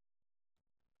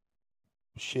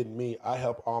shitting me. I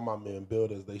help all my men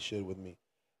build as they should with me.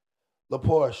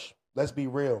 LaPorche, let's be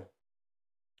real.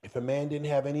 If a man didn't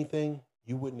have anything,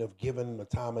 you wouldn't have given him the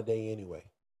time of day anyway.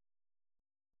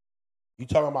 You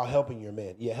talking about helping your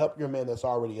man. Yeah, help your man that's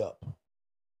already up.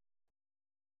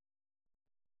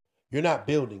 You're not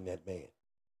building that man.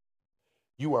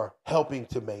 You are helping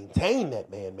to maintain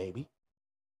that man, maybe,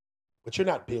 but you're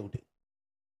not building.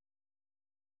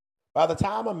 By the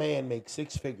time a man makes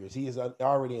 6 figures, he is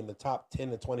already in the top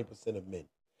 10 to 20% of men.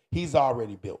 He's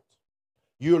already built.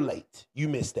 You're late. You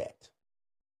missed that.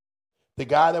 The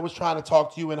guy that was trying to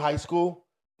talk to you in high school,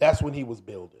 that's when he was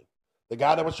building. The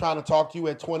guy that was trying to talk to you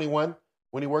at 21,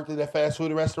 when he worked at that fast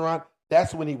food restaurant,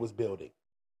 that's when he was building.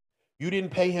 You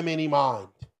didn't pay him any mind.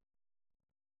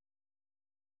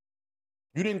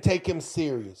 You didn't take him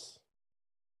serious.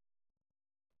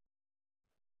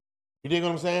 You dig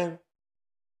what I'm saying?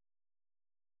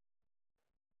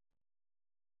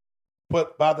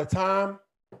 But by the time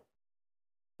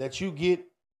that you get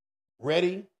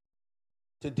ready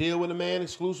to deal with a man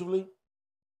exclusively,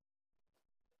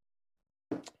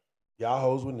 y'all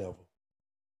hoes would never.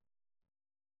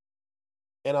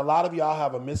 And a lot of y'all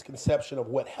have a misconception of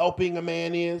what helping a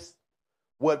man is,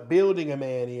 what building a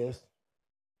man is.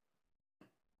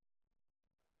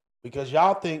 Because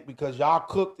y'all think because y'all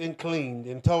cooked and cleaned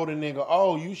and told a nigga,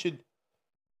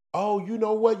 you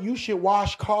know what? You should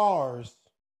wash cars.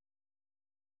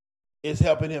 It's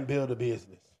helping him build a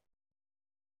business.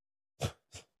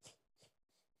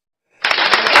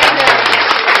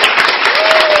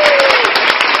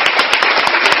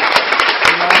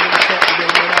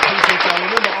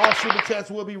 Remember, all super chats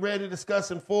will be read and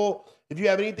discussed in full. If you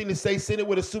have anything to say, send it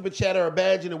with a super chat or a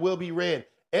badge and it will be read.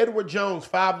 Edward Jones,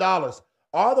 $5.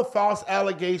 All the false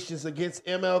allegations against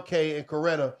MLK and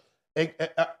Coretta,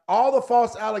 all the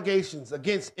false allegations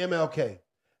against MLK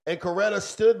and Coretta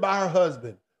stood by her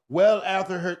husband well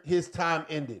after his time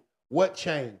ended. What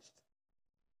changed?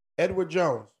 Edward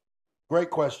Jones, great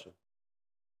question.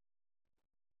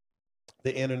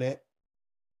 The internet.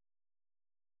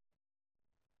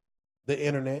 The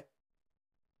internet.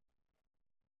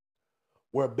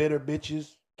 Where bitter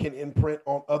bitches can imprint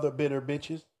on other bitter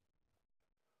bitches.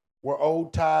 Where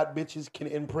old tired bitches can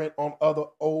imprint on other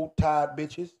old tired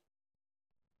bitches.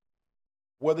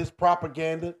 Where this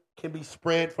propaganda can be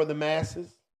spread for the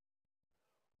masses.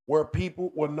 Where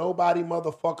nobody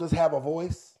motherfuckers have a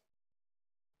voice.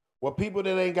 Where people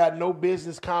that ain't got no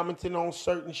business commenting on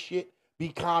certain shit be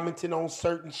commenting on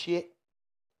certain shit.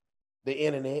 The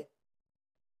internet.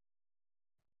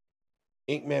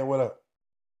 Inkman, what up?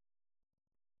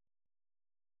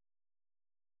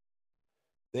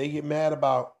 They get mad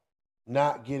about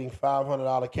not getting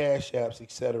 $500 cash apps,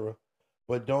 etc.,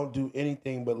 but don't do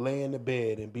anything but lay in the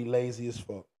bed and be lazy as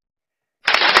fuck.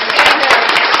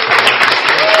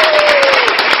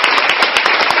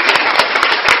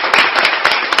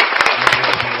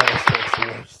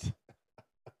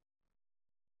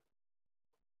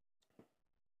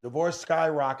 Divorce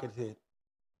skyrocketed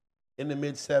in the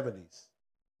mid-70s,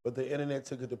 but the internet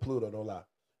took it to Pluto, no lie.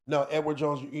 No, Edward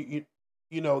Jones,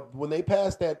 you know, when they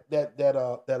passed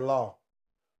that law,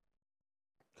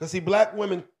 because see, black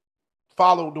women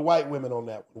followed the white women on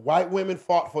that one. White women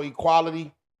fought for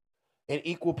equality and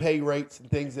equal pay rates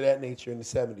and things of that nature in the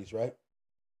 70s, right?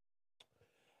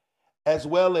 As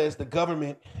well as the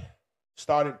government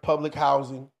started public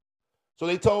housing. So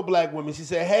they told black women, she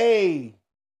said, hey,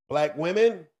 black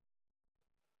women,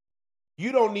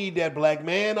 you don't need that black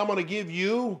man. I'm going to give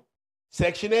you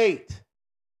Section 8.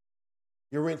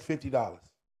 Your rent $50.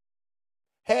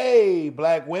 Hey,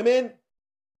 black women,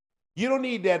 you don't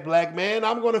need that black man.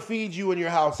 I'm going to feed you in your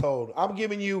household. I'm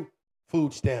giving you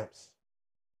food stamps.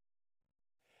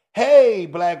 Hey,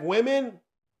 black women,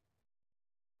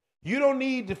 you don't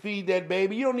need to feed that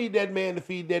baby. You don't need that man to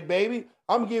feed that baby.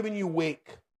 I'm giving you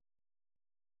WIC.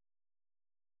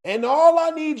 And all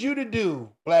I need you to do,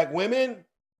 black women,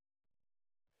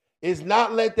 is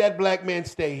not let that black man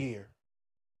stay here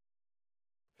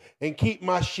and keep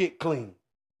my shit clean.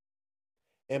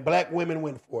 And black women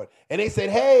went for it. And they said,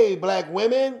 hey, black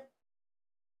women,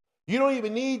 you don't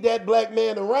even need that black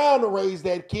man around to raise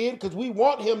that kid because we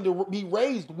want him to be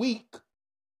raised weak.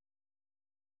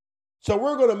 So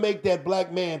we're going to make that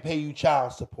black man pay you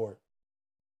child support.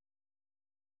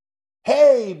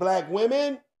 Hey, black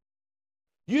women,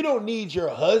 you don't need your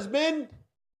husband.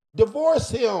 Divorce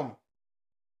him.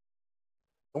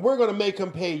 And we're going to make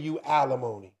him pay you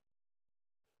alimony.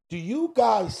 Do you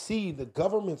guys see the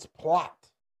government's plot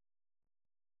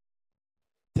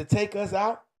to take us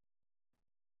out?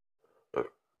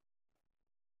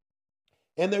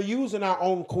 And they're using our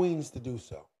own queens to do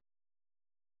so.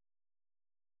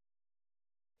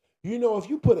 You know, if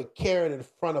you put a carrot in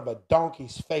front of a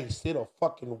donkey's face, it'll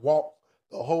fucking walk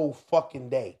the whole fucking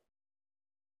day.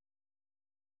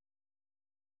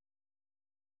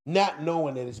 Not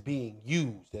knowing that it's being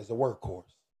used as a workhorse.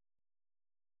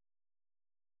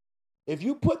 If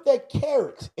you put that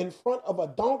carrot in front of a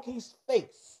donkey's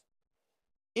face,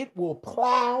 it will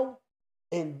plow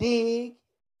and dig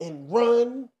and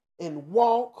run and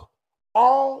walk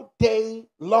all day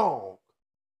long,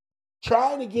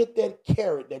 trying to get that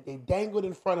carrot that they dangled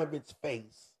in front of its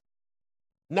face,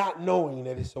 not knowing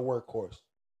that it's a workhorse.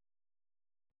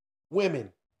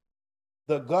 Women,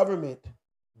 the government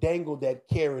dangled that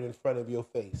carrot in front of your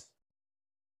face,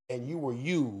 and you were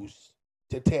used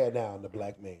to tear down the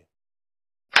black man.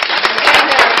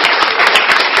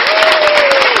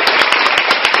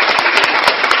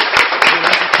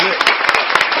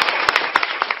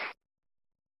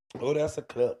 Oh, that's a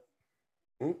clip.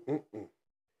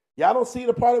 Y'all don't see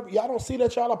y'all don't see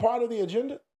that y'all are part of the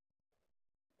agenda?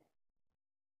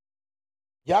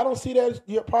 Y'all don't see that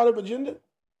you're part of the agenda?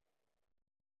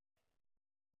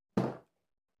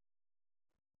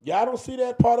 Y'all don't see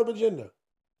that part of the agenda?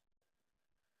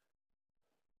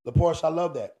 The Porsche, I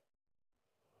love that.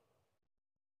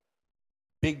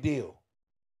 Big deal.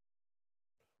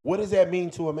 What does that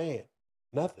mean to a man?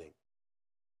 Nothing.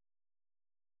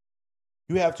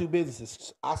 You have two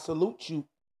businesses. I salute you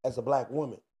as a black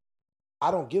woman.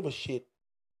 I don't give a shit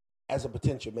as a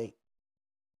potential mate.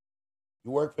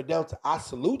 You work for Delta. I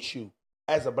salute you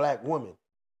as a black woman.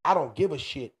 I don't give a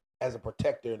shit as a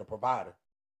protector and a provider.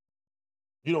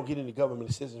 You don't get any government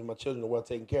assistance. My children are well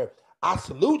taken care of. I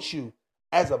salute you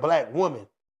as a black woman.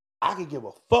 I can give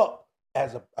a fuck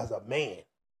as a man.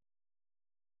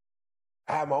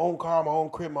 I have my own car, my own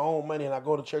crib, my own money, and I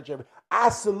go to church every. I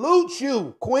salute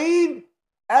you, queen,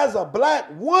 as a black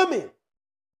woman.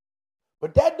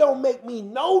 But that don't make me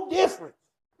no difference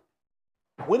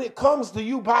when it comes to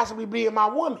you possibly being my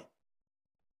woman.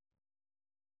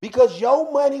 Because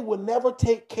your money will never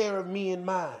take care of me and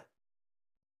mine.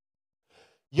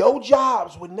 Your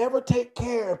jobs would never take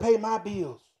care and pay my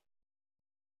bills.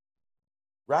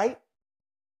 Right?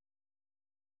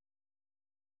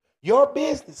 Your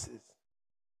businesses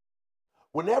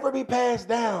will never be passed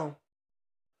down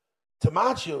to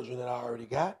my children that I already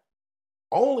got,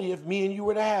 only if me and you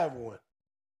were to have one.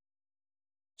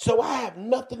 So I have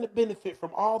nothing to benefit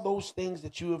from all those things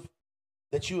that you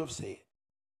have said.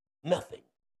 Nothing.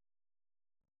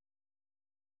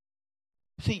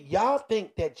 See, y'all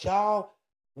think that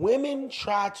women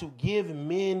try to give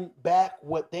men back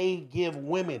what they give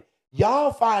women.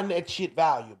 Y'all find that shit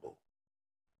valuable.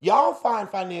 Y'all find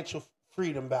financial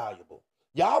freedom valuable.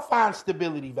 Y'all find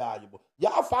stability valuable.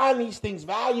 Y'all find these things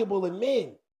valuable in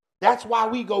men. That's why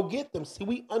we go get them. See,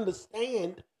 we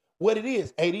understand what it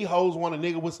is. Hey, these hoes want a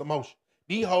nigga with some motion.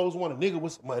 These hoes want a nigga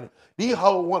with some money. These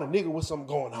hoes want a nigga with something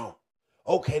going on.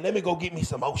 Okay, let me go get me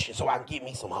some motion so I can get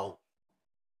me some hoes.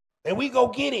 And we go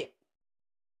get it.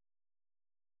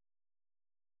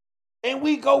 And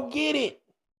we go get it.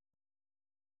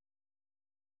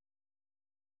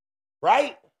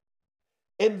 Right?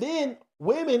 And then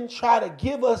women try to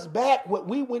give us back what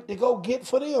we went to go get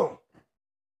for them.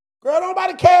 Girl,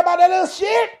 nobody care about that little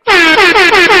shit.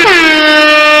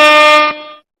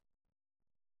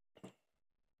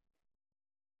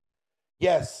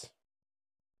 Yes,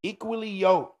 equally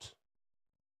yoked.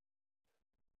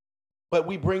 But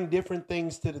we bring different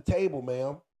things to the table,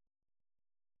 ma'am.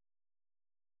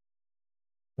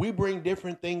 We bring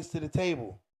different things to the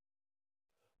table.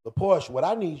 The Porsche, what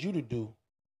I need you to do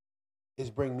is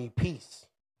bring me peace.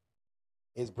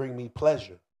 Is bring me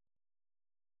pleasure.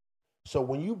 So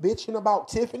when you bitching about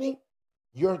Tiffany,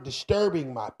 you're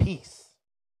disturbing my peace.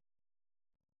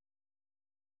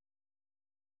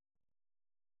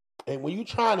 And when you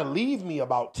trying to leave me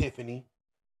about Tiffany,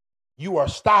 you are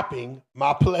stopping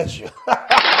my pleasure. We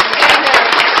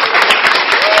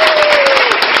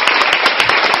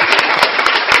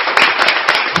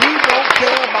don't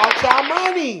care about your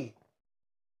money.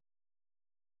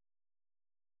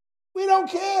 We don't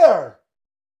care.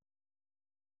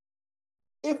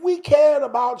 If we cared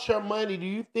about your money, do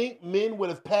you think men would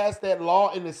have passed that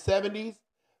law in the 70s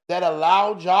that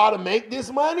allowed y'all to make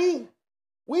this money?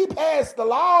 We passed the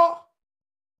law.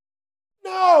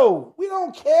 No, we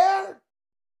don't care.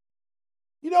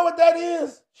 You know what that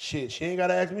is? Shit, she ain't got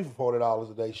to ask me for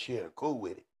 $40 a day. Shit, I'm cool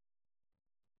with it.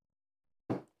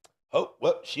 Oh,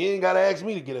 well, she ain't got to ask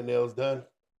me to get her nails done.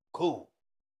 Cool.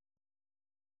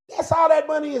 That's all that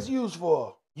money is used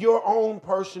for. Your own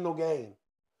personal gain.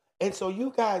 And so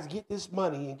you guys get this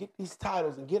money and get these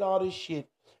titles and get all this shit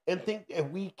and think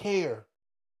that we care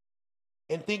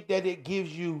and think that it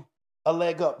gives you a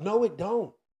leg up. No, it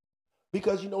don't.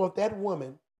 Because, you know, if that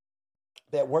woman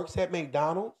that works at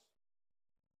McDonald's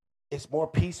is more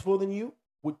peaceful than you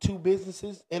with two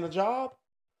businesses and a job,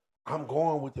 I'm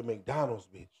going with the McDonald's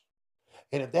bitch.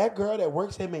 And if that girl that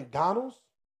works at McDonald's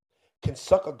can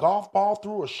suck a golf ball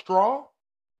through a straw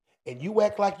and you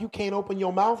act like you can't open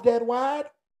your mouth that wide,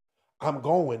 I'm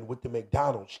going with the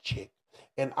McDonald's chick.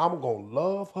 And I'm going to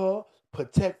love her,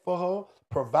 protect for her,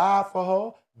 provide for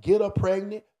her, get her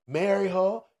pregnant, marry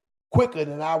her quicker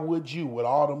than I would you with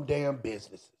all them damn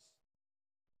businesses.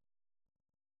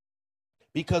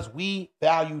 Because we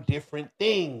value different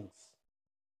things.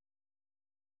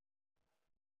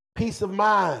 Peace of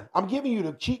mind. I'm giving you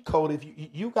the cheat code. If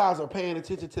you guys are paying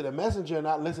attention to the messenger and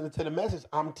not listening to the message,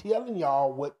 I'm telling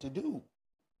y'all what to do.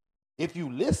 If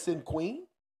you listen, Queen,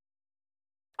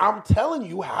 I'm telling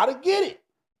you how to get it.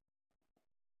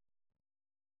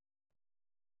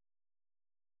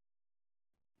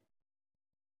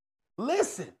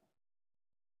 Listen.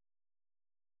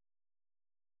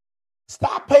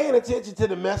 Stop paying attention to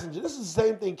the messenger. This is the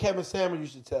same thing Kevin Samuels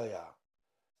used to tell y'all.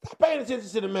 Stop paying attention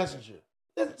to the messenger.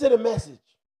 Listen to the message.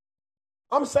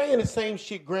 I'm saying the same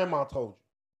shit Grandma told you.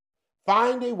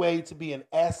 Find a way to be an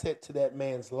asset to that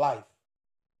man's life,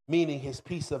 meaning his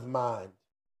peace of mind,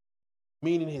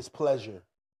 meaning his pleasure.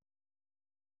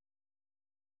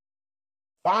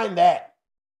 Find that.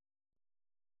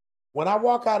 When I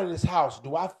walk out of this house,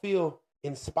 do I feel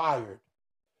inspired?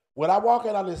 When I walk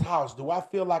out of this house, do I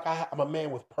feel like I'm a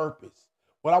man with purpose?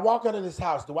 When I walk out of this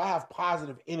house, do I have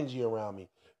positive energy around me?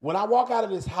 When I walk out of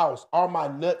this house, are my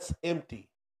nuts empty?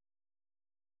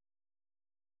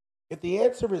 If the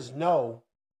answer is no,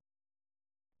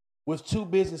 with 2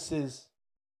 businesses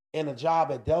and a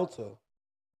job at Delta,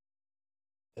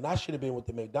 then I should have been with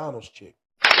the McDonald's chick.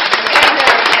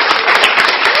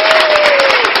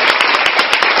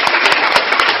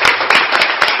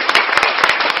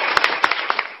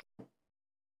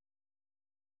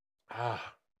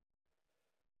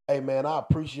 Hey, man, I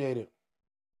appreciate it.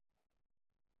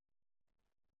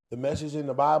 The message in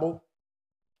the Bible,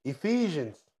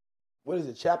 Ephesians, what is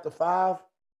it, chapter 5?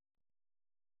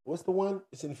 What's the one?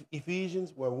 It's in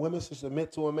Ephesians where women should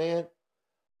submit to a man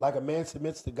like a man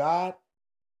submits to God.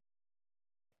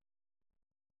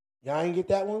 Y'all ain't get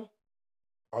that one?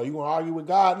 Are you going to argue with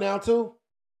God now too?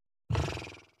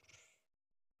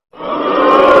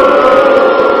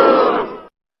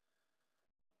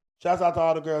 Shouts out to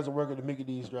all the girls that work at the Mickey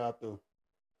D's drive-thru.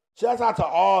 Shouts out to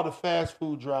all the fast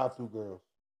food drive-thru girls.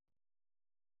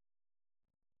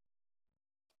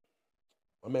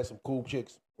 I met some cool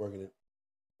chicks working at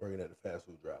the fast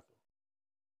food drive-thru.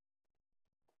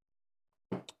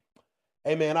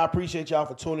 Hey, man, I appreciate y'all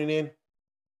for tuning in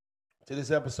to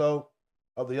this episode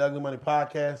of the Ugly Money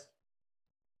Podcast.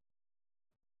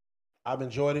 I've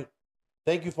enjoyed it.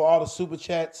 Thank you for all the super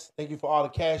chats. Thank you for all the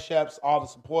cash apps, all the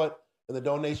support, and the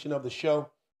donation of the show.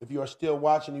 If you are still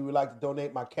watching and you would like to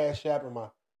donate, my cash app and my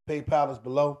PayPal is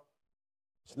below.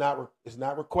 It's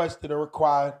not requested or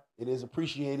required. It is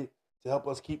appreciated to help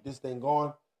us keep this thing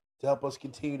going, to help us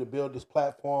continue to build this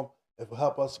platform, and to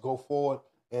help us go forward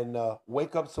and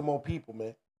wake up some more people,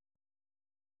 man.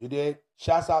 You did?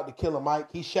 Shouts out to Killer Mike.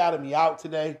 He shouted me out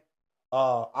today.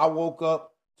 I woke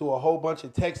up to a whole bunch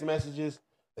of text messages.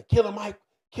 Killer Mike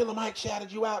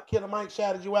shouted you out. Killer Mike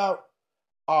shouted you out.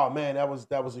 Oh, man, that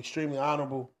was extremely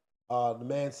honorable. The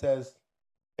man says,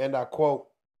 and I quote,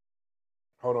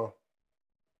 hold on.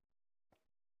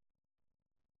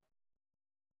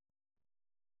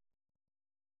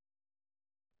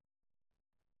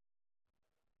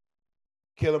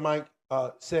 Killer Mike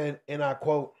said, and I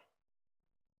quote,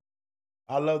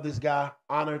 I love this guy,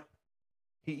 honored.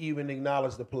 He even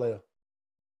acknowledged the player.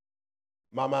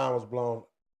 My mind was blown.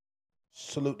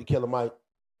 Salute to Killer Mike.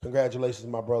 Congratulations,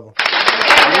 my brother.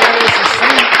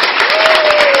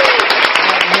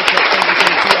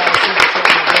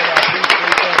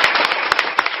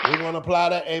 We're going to apply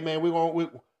that. Hey, man,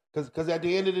 because at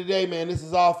the end of the day, man, this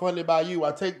is all funded by you.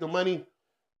 I take the money,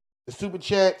 the super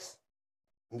chats,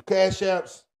 and cash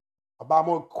apps. I buy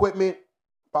more equipment,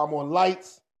 buy more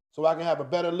lights, so I can have a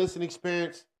better listening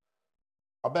experience,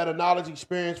 a better knowledge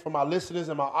experience for my listeners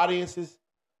and my audiences.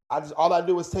 All I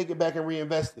do is take it back and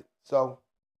reinvest it. So,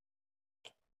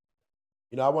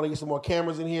 I want to get some more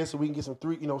cameras in here so we can get some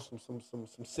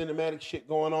cinematic shit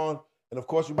going on. And of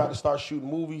course, we're about to start shooting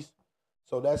movies.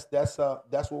 So that's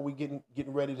what we're getting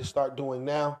ready to start doing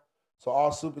now. So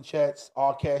all super chats,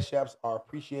 all cash apps are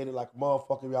appreciated like a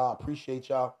motherfucker, y'all. I appreciate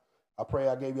y'all. I pray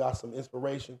I gave y'all some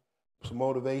inspiration, some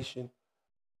motivation.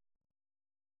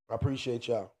 I appreciate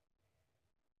y'all.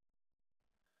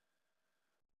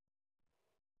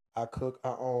 I cook,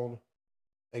 I own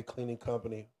a cleaning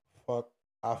company.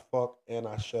 I fuck, and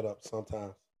I shut up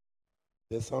sometimes.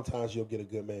 Then sometimes you'll get a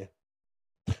good man.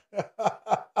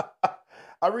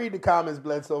 I read the comments,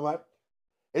 Bled, so much.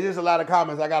 It's just a lot of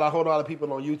comments. I got a whole lot of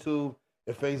people on YouTube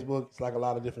And Facebook, it's like a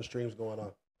lot of different streams going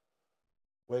on.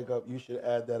 Wake up, you should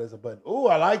add that as a button. Ooh,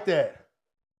 I like that.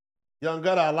 Young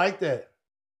Gutter, I like that.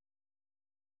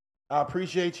 I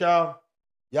appreciate y'all.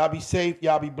 Y'all be safe.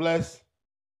 Y'all be blessed.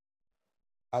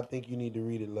 I think you need to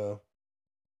read it, love.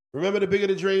 Remember, the bigger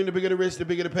the dream, the bigger the risk, the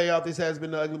bigger the payoff. This has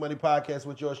been the Ugly Money Podcast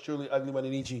with yours truly, Ugly Money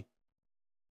Nietzsche.